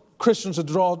that Christians should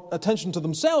draw attention to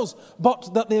themselves,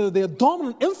 but that they're the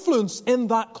dominant influence in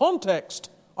that context,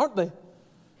 aren't they?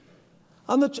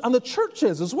 And the church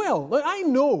is as well. Like, I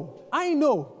know.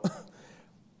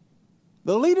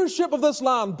 The leadership of this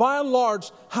land, by and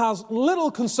large, has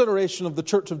little consideration of the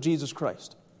Church of Jesus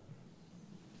Christ.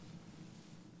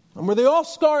 And we're the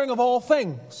offscouring of all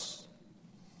things.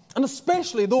 And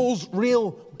especially those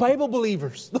real Bible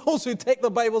believers, those who take the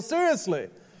Bible seriously.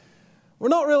 We're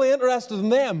not really interested in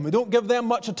them. We don't give them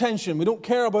much attention. We don't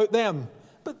care about them.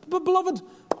 But beloved,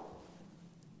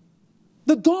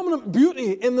 the dominant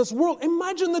beauty in this world,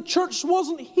 imagine the church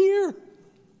wasn't here.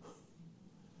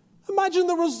 Imagine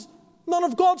there was none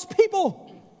of God's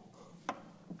people.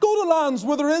 Go to lands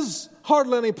where there is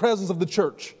hardly any presence of the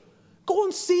church. Go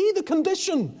and see the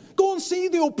condition. Go and see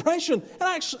the oppression. It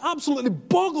actually absolutely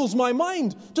boggles my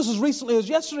mind, just as recently as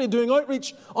yesterday doing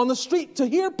outreach on the street, to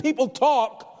hear people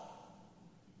talk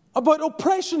about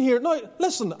oppression here. Now,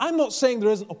 listen, I'm not saying there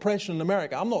isn't oppression in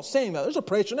America. I'm not saying that. There's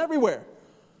oppression everywhere.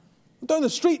 Down the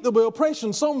street, there'll be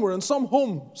oppression somewhere, in some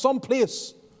home, some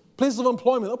place of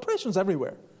employment. Oppression's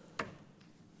everywhere.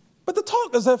 But to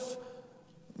talk as if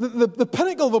the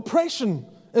pinnacle of oppression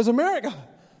is America,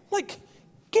 like,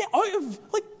 get out of,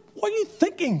 like, what are you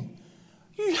thinking?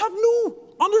 You have no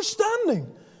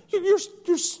understanding. You're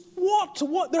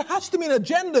what? There has to be an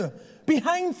agenda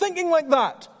behind thinking like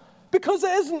that, because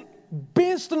it isn't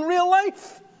based in real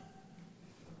life.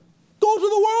 Go to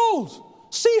the world.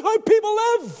 See how people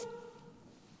live.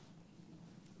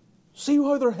 See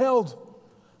how they're held.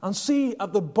 And see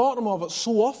at the bottom of it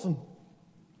so often,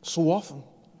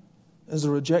 is the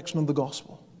rejection of the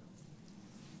gospel.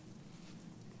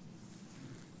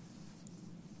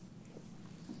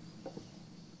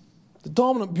 The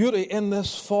dominant beauty in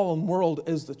this fallen world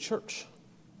is the church.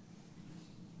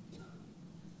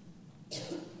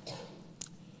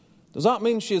 Does that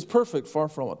mean she is perfect? Far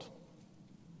from it.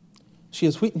 She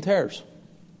is wheat and tares.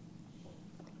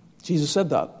 Jesus said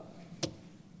that.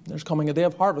 There's coming a day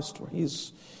of harvest where He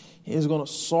is going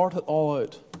to sort it all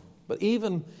out. But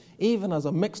even as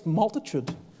a mixed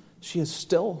multitude, she is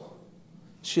still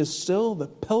the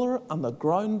pillar and the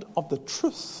ground of the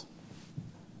truth.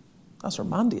 That's her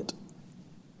mandate.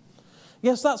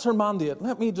 Yes, that's her mandate.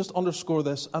 Let me just underscore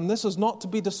this, and this is not to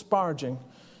be disparaging.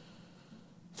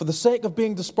 For the sake of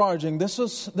being disparaging, this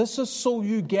is so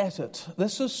you get it.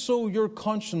 This is so your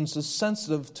conscience is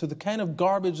sensitive to the kind of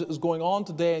garbage that is going on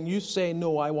today, and you say,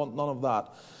 no, I want none of that.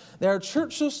 There are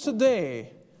churches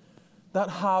today that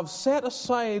have set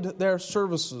aside their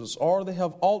services, or they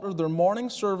have altered their morning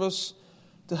service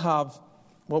to have,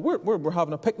 well, we're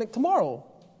having a picnic tomorrow.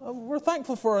 We're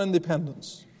thankful for our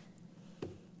independence.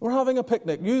 We're having a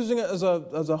picnic, using it as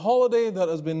a holiday that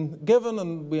has been given,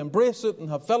 and we embrace it and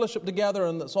have fellowship together,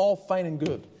 and it's all fine and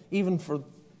good, even for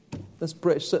this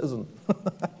British citizen.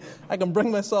 I can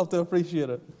bring myself to appreciate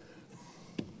it.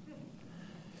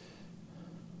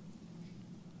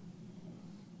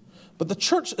 But the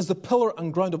church is the pillar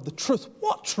and ground of the truth.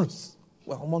 What truth?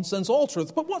 Well, in one sense, all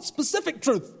truth. But what specific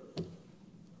truth?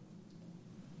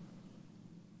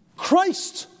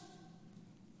 Christ.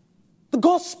 The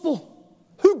gospel.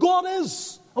 Who God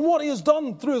is and what He has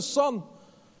done through His Son.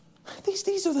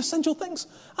 These are the essential things.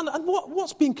 And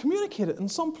what's being communicated in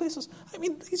some places. I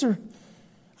mean,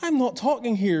 I'm not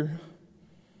talking here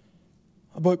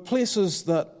about places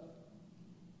that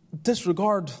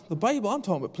disregard the Bible. I'm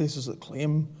talking about places that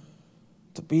claim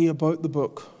to be about the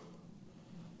book.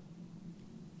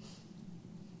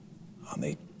 And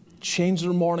they change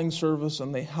their morning service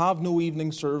and they have no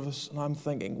evening service. And I'm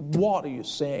thinking, what are you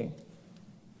saying?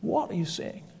 What are you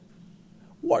saying?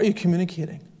 What are you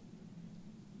communicating?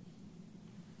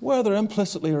 Whether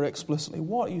implicitly or explicitly,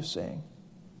 what are you saying?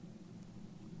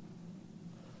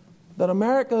 That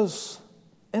America's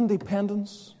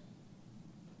independence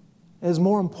is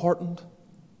more important,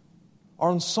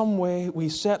 or in some way we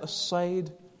set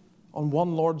aside on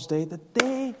one Lord's Day, the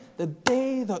day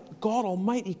that God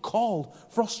Almighty called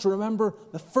for us to remember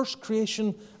the first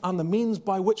creation and the means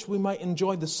by which we might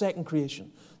enjoy the second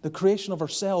creation, the creation of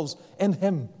ourselves in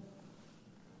Him.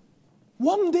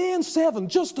 One day in 7,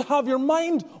 just to have your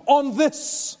mind on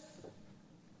this.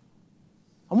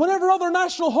 And whenever other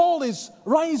national holidays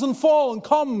rise and fall and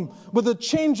come with a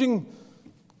changing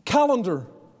calendar,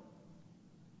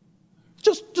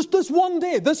 just this one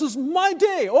day. This is my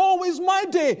day, always my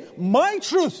day, my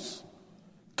truth.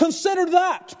 Consider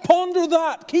that, ponder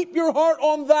that, keep your heart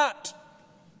on that.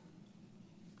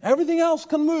 Everything else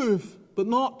can move, but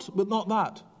not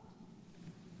that.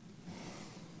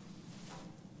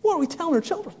 What are we telling our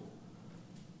children?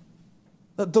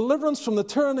 That deliverance from the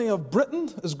tyranny of Britain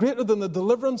is greater than the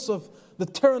deliverance of the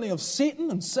tyranny of Satan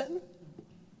and sin?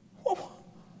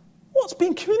 What's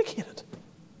being communicated?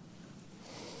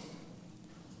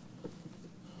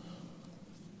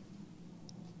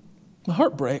 My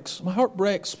heart breaks. My heart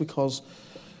breaks because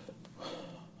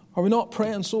are we not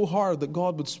praying so hard that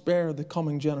God would spare the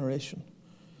coming generation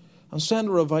and send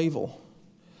a revival?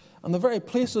 And the very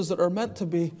places that are meant to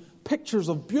be pictures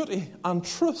of beauty and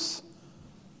truth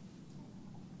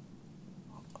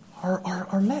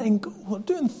are letting go,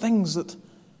 doing things that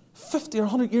 50 or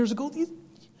 100 years ago,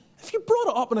 if you brought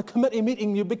it up in a committee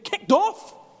meeting, you'd be kicked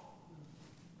off.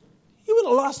 You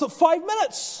wouldn't have lasted 5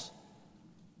 minutes.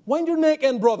 Wind your neck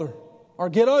in, brother, or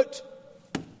get out.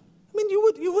 I mean,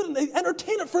 you wouldn't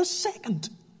entertain it for a second.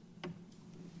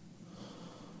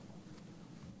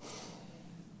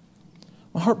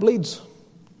 My heart bleeds.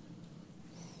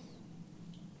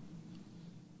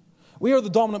 We are the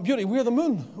dominant beauty. We are the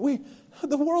moon.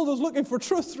 The world is looking for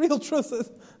truth, real truth.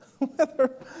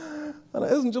 And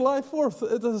it isn't July 4th.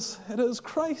 It is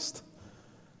Christ.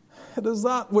 It is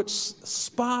that which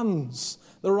spans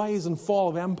the rise and fall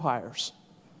of empires.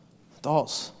 It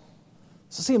does.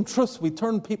 It's the same truth we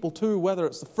turn people to, whether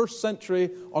it's the 1st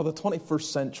century or the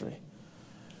 21st century.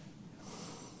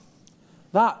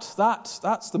 That's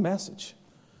the message.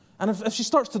 And if she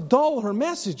starts to dull her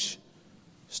message,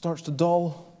 she starts to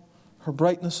dull her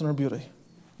brightness and her beauty.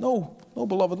 No,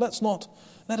 beloved, let us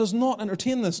not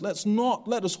entertain this. Let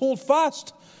us hold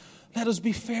fast. Let us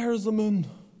be fair as the moon.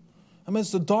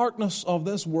 Amidst the darkness of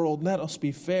this world, let us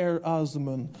be fair as the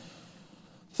moon.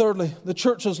 Thirdly, the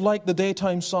church is like the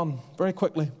daytime sun. Very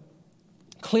quickly.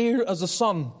 Clear as the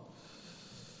sun.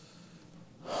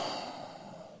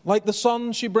 Like the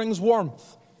sun, she brings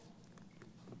warmth.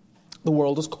 The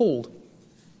world is cold.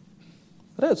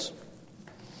 It is.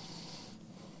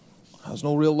 Has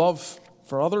no real love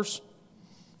for others,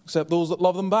 except those that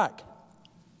love them back.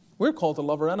 We're called to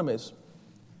love our enemies,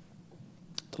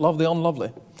 to love the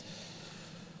unlovely.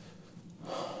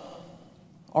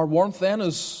 Our warmth then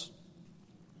is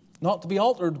not to be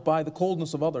altered by the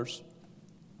coldness of others.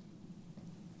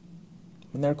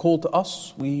 When they're cold to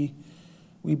us, we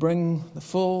bring the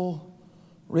full,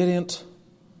 radiant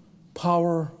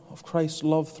power of Christ's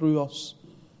love through us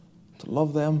to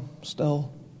love them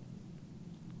still.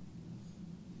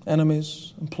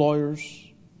 Enemies, employers,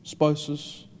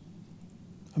 spouses,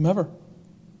 whomever.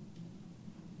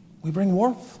 We bring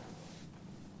warmth.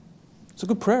 It's a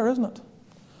good prayer, isn't it?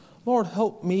 Lord,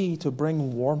 help me to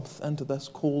bring warmth into this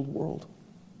cold world.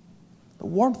 The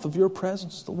warmth of your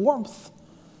presence, the warmth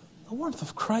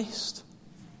of Christ.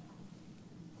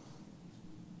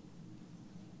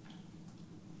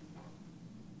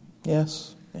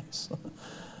 Yes.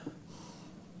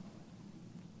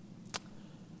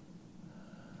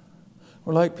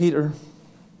 We're like Peter.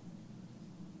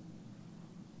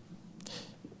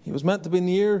 He was meant to be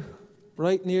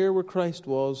right near where Christ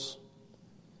was.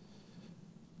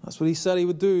 That's what he said he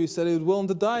would do. He said he was willing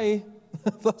to die.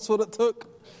 That's what it took.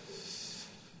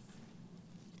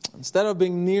 Instead of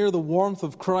being near the warmth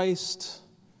of Christ,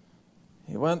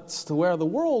 he went to where the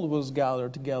world was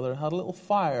gathered together, had a little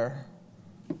fire.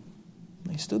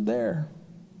 And he stood there.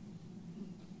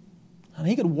 And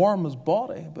he could warm his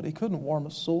body, but he couldn't warm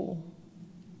his soul.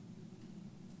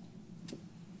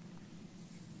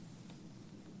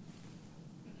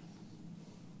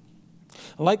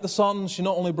 And like the sun, she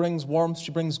not only brings warmth,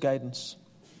 she brings guidance.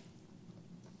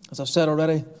 As I've said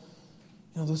already,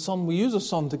 the sun, we use the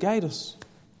sun to guide us.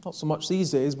 Not so much these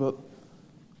days, but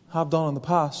have done in the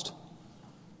past.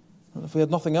 And if we had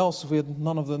nothing else, if we had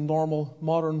none of the normal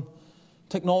modern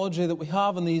technology that we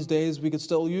have in these days, we could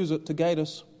still use it to guide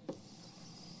us.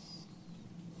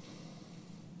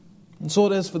 And so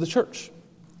it is for the church.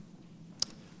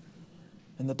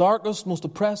 In the darkest, most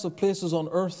oppressive places on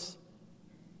earth,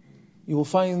 you will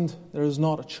find there is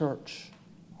not a church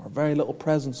or very little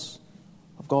presence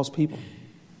of God's people.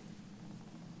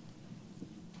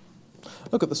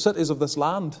 Look at the cities of this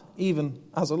land, even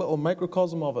as a little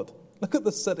microcosm of it. Look at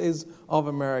the cities of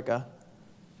America.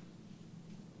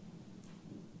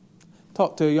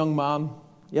 Talked to a young man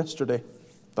yesterday,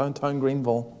 downtown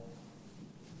Greenville.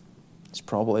 He's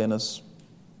probably in his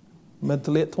mid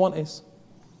to late 20s.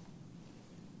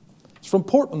 He's from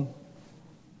Portland,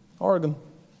 Oregon,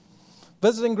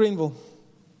 visiting Greenville.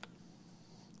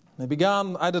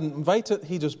 And I didn't invite it,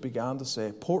 he just began to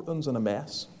say, Portland's in a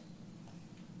mess.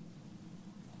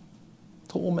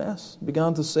 Total mess. He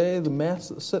began to say the mess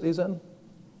that the city's in.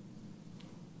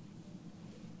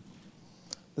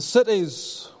 The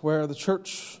cities where the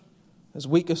church is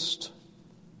weakest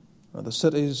are the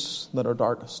cities that are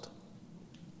darkest.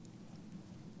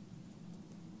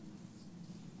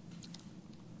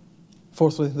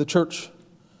 Fourthly, the church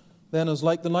then is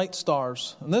like the night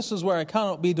stars. And this is where I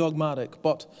cannot be dogmatic,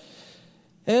 but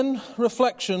in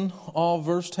reflection of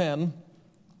verse 10,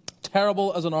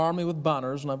 terrible as an army with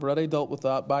banners, and I've already dealt with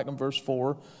that back in verse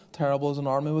 4, terrible as an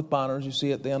army with banners, you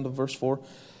see at the end of verse 4.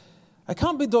 I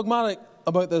can't be dogmatic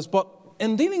about this, but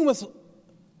in dealing with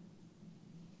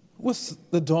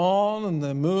the dawn and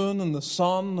the moon and the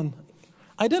sun, and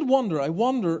I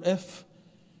wonder if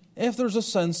there's a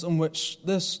sense in which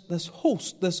this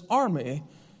host, this army,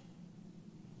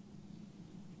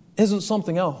 isn't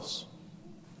something else.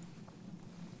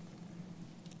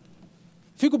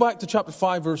 If you go back to chapter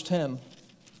 5, verse 10,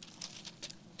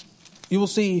 you will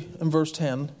see in verse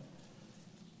 10,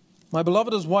 my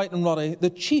beloved is white and ruddy, the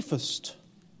chiefest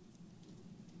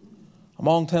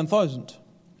among 10,000.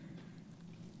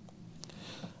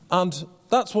 And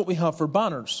that's what we have for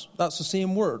banners. That's the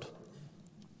same word.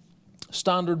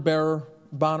 Standard bearer,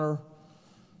 banner,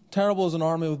 terrible as an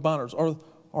army with banners,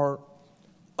 or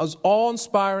as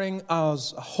awe-inspiring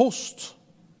as a host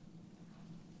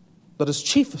that is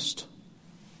chiefest.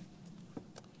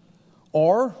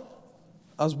 Or,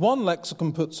 as one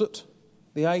lexicon puts it,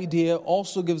 the idea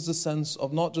also gives the sense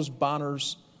of not just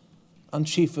banners and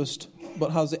chiefest,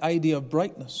 but has the idea of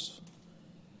brightness.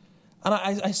 And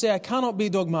I say I cannot be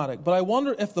dogmatic, but I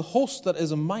wonder if the host that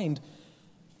is in mind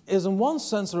is in one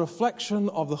sense a reflection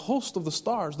of the host of the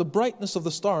stars, the brightness of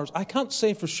the stars. I can't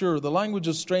say for sure. The language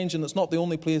is strange, and it's not the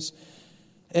only place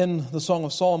in the Song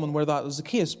of Solomon where that is the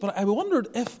case. But I wondered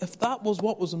if that was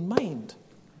what was in mind.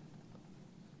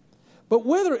 But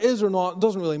whether it is or not, it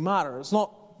doesn't really matter. It's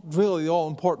not really the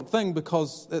all-important thing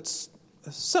because it's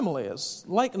a simile, it's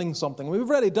likening something. We've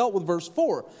already dealt with verse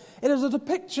 4. It is a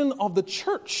depiction of the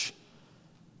church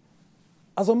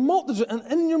as a multitude, an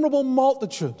innumerable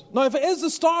multitude. Now, if it is the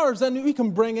stars, then we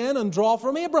can bring in and draw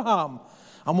from Abraham.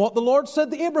 And what the Lord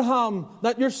said to Abraham,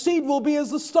 that your seed will be as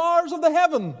the stars of the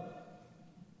heaven.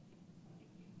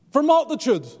 For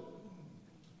multitude.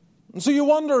 And so you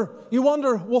wonder,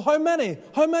 well, how many?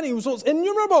 How many? So it's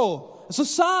innumerable. It's the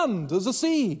sand, it's the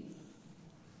sea.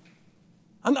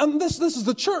 And this is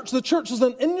the church. The church is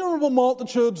an innumerable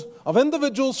multitude of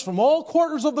individuals from all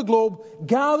quarters of the globe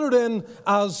gathered in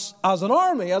as an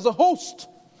army, as a host.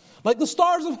 Like the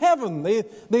stars of heaven.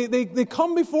 They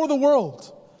come before the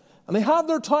world. And they have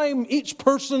their time, each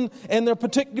person in their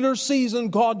particular season,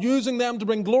 God using them to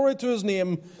bring glory to His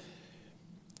name.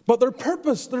 But their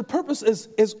purpose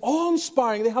is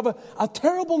awe-inspiring. They have a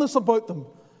terribleness about them.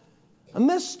 And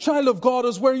this, child of God,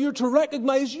 is where you're to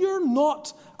recognize you're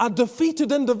not a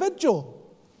defeated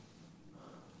individual.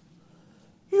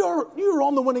 You're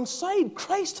on the winning side.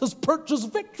 Christ has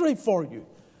purchased victory for you.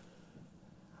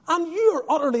 And you are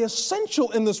utterly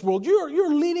essential in this world.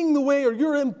 You're leading the way, or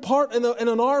you're in part in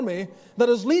an army that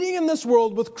is leading in this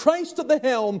world with Christ at the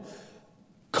helm,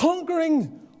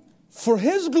 conquering for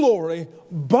His glory,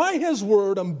 by His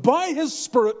word and by His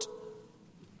Spirit,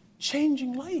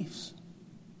 changing lives.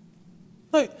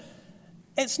 Now,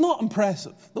 it's not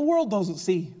impressive. The world doesn't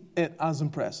see it as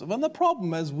impressive. And the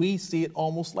problem is we see it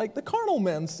almost like the carnal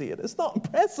men see it. It's not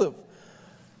impressive.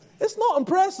 It's not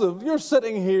impressive. You're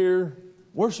sitting here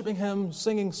worshiping Him,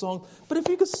 singing songs. But if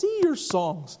you could see your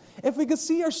songs, if we could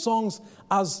see your songs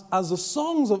as the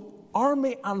songs of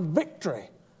army and victory,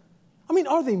 I mean,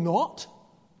 are they not?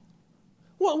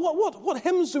 What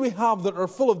hymns do we have that are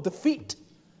full of defeat?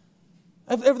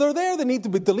 If they're there, they need to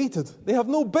be deleted. They have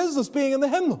no business being in the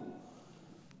hymnal.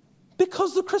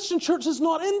 Because the Christian church is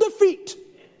not in defeat.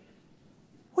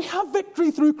 We have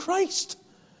victory through Christ.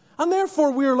 And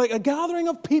therefore we are like a gathering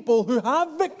of people who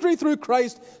have victory through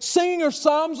Christ, singing our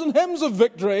psalms and hymns of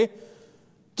victory,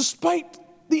 despite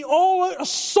the all-out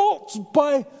assaults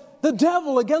by the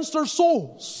devil against our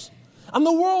souls. And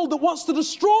the world that wants to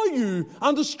destroy you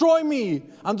and destroy me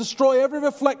and destroy every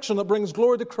reflection that brings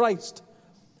glory to Christ.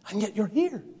 And yet you're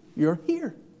here. You're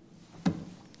here.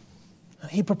 And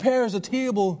He prepares a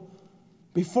table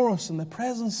before us in the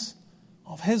presence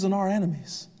of His and our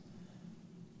enemies.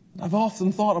 I've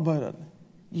often thought about it.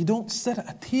 You don't sit at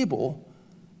a table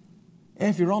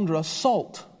if you're under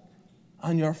assault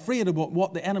and you're afraid about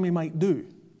what the enemy might do.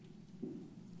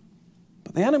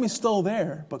 But the enemy's still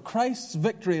there. But Christ's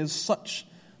victory is such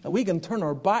that we can turn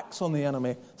our backs on the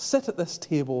enemy, sit at this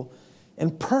table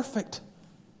in perfect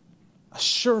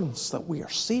assurance that we are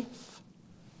safe.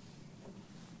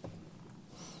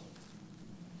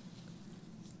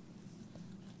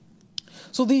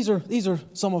 So these are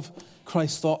some of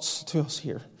Christ's thoughts to us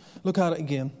here. Look at it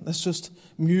again. Let's just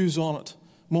muse on it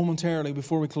momentarily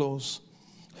before we close.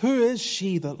 Who is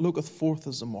she that looketh forth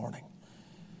as the morning?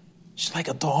 She's like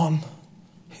a dawn.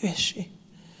 Who is she?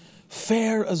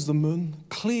 Fair as the moon,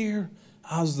 clear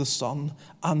as the sun,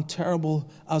 and terrible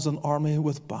as an army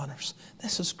with banners.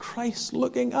 This is Christ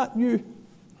looking at you.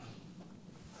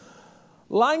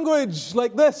 Language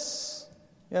like this.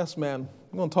 Yes, men.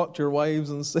 I'm going to talk to your wives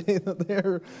and say that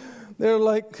they're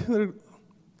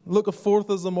looketh forth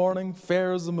as the morning,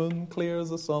 fair as the moon, clear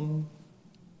as the sun.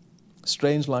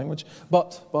 Strange language.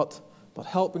 But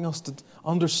helping us to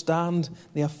understand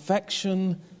the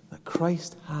affection that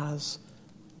Christ has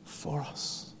for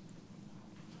us.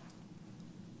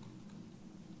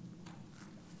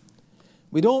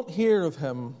 We don't hear of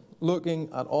him looking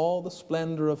at all the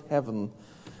splendor of heaven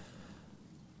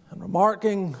and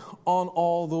remarking on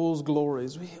all those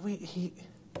glories.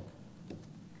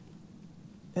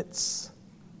 It's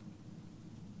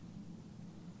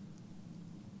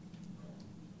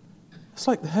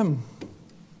like the hymn,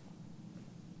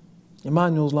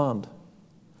 Emmanuel's land.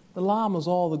 The Lamb is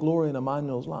all the glory in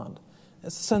Emmanuel's land.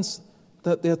 It's the sense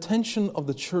that the attention of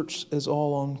the church is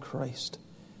all on Christ.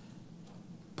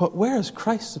 But where is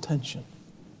Christ's attention?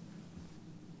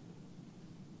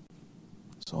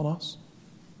 It's on us.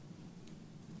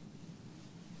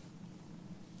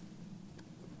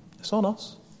 It's on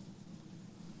us.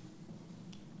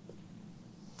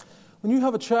 When you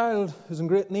have a child who's in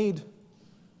great need,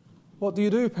 what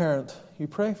do, parent? You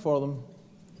pray for them.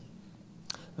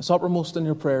 It's uppermost in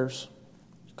your prayers.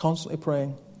 You're constantly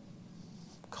praying.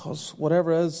 Because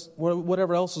whatever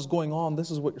else is going on,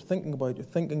 this is what you're thinking about. You're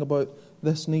thinking about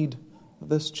this need that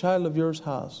this child of yours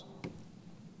has.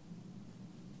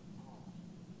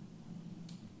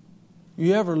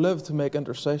 You ever live to make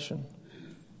intercession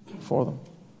for them?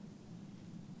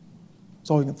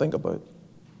 That's all you can think about.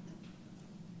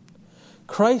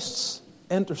 Christ's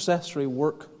intercessory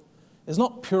work is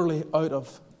not purely out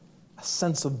of a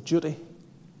sense of duty.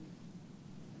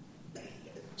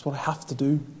 It's what I have to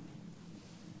do.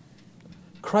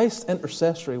 Christ's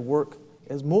intercessory work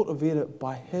is motivated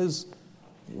by his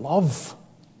love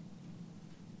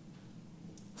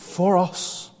for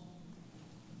us,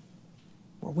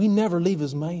 where we never leave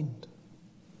his mind.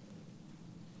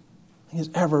 He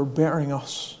is ever bearing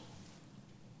us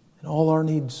in all our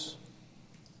needs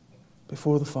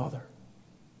before the Father.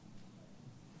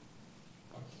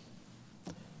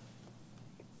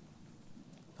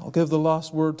 I'll give the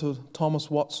last word to Thomas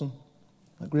Watson,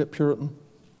 a great Puritan.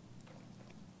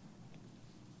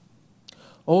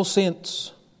 O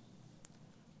saints,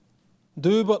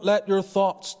 do but let your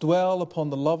thoughts dwell upon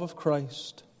the love of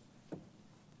Christ,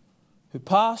 who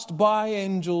passed by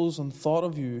angels and thought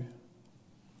of you,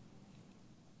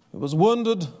 who was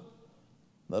wounded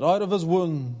that out of his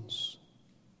wounds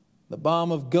the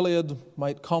balm of Gilead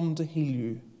might come to heal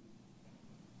you,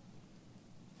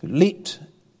 who leaped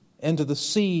into the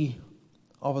sea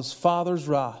of his Father's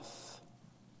wrath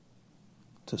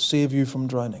to save you from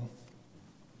drowning.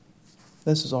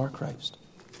 This is our Christ,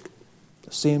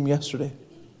 the same yesterday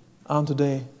and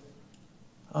today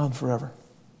and forever.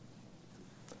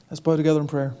 Let's bow together in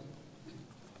prayer.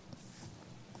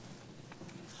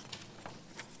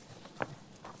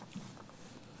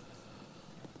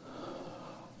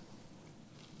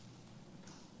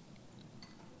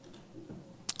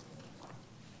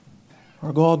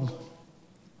 Our God,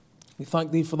 we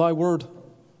thank thee for thy word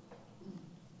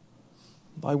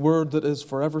that is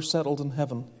forever settled in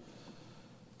heaven,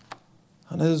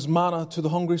 and is manna to the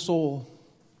hungry soul.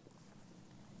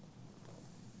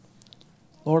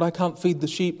 Lord, I can't feed the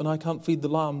sheep and I can't feed the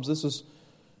lambs. This is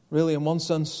really, in one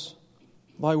sense,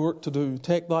 thy work to do.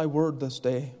 Take thy word this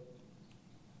day.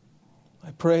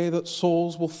 I pray that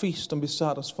souls will feast and be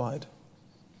satisfied.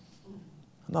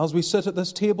 And as we sit at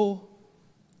this table,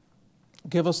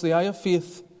 give us the eye of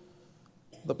faith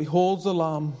that beholds the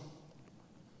Lamb.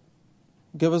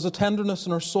 Give us a tenderness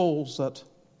in our souls that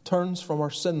turns from our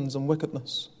sins and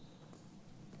wickedness.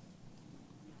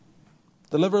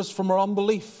 Deliver us from our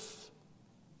unbelief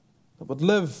that would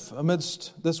live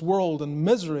amidst this world in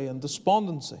misery and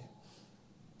despondency.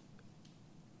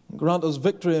 And grant us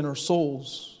victory in our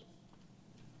souls,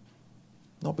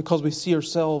 not because we see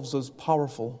ourselves as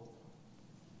powerful,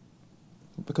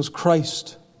 but because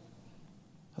Christ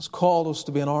has called us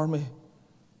to be an army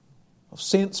of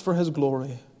saints for his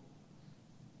glory,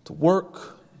 to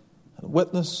work and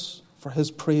witness for his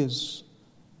praise,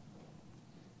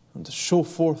 and to show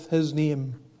forth his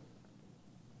name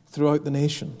throughout the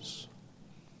nations.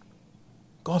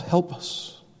 God, help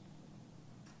us.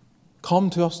 Come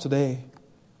to us today.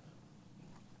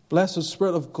 Blessed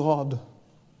Spirit of God,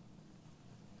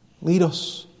 lead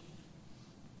us.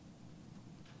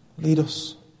 Lead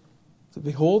us to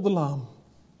behold the Lamb.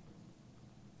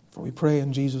 For we pray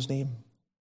in Jesus' name.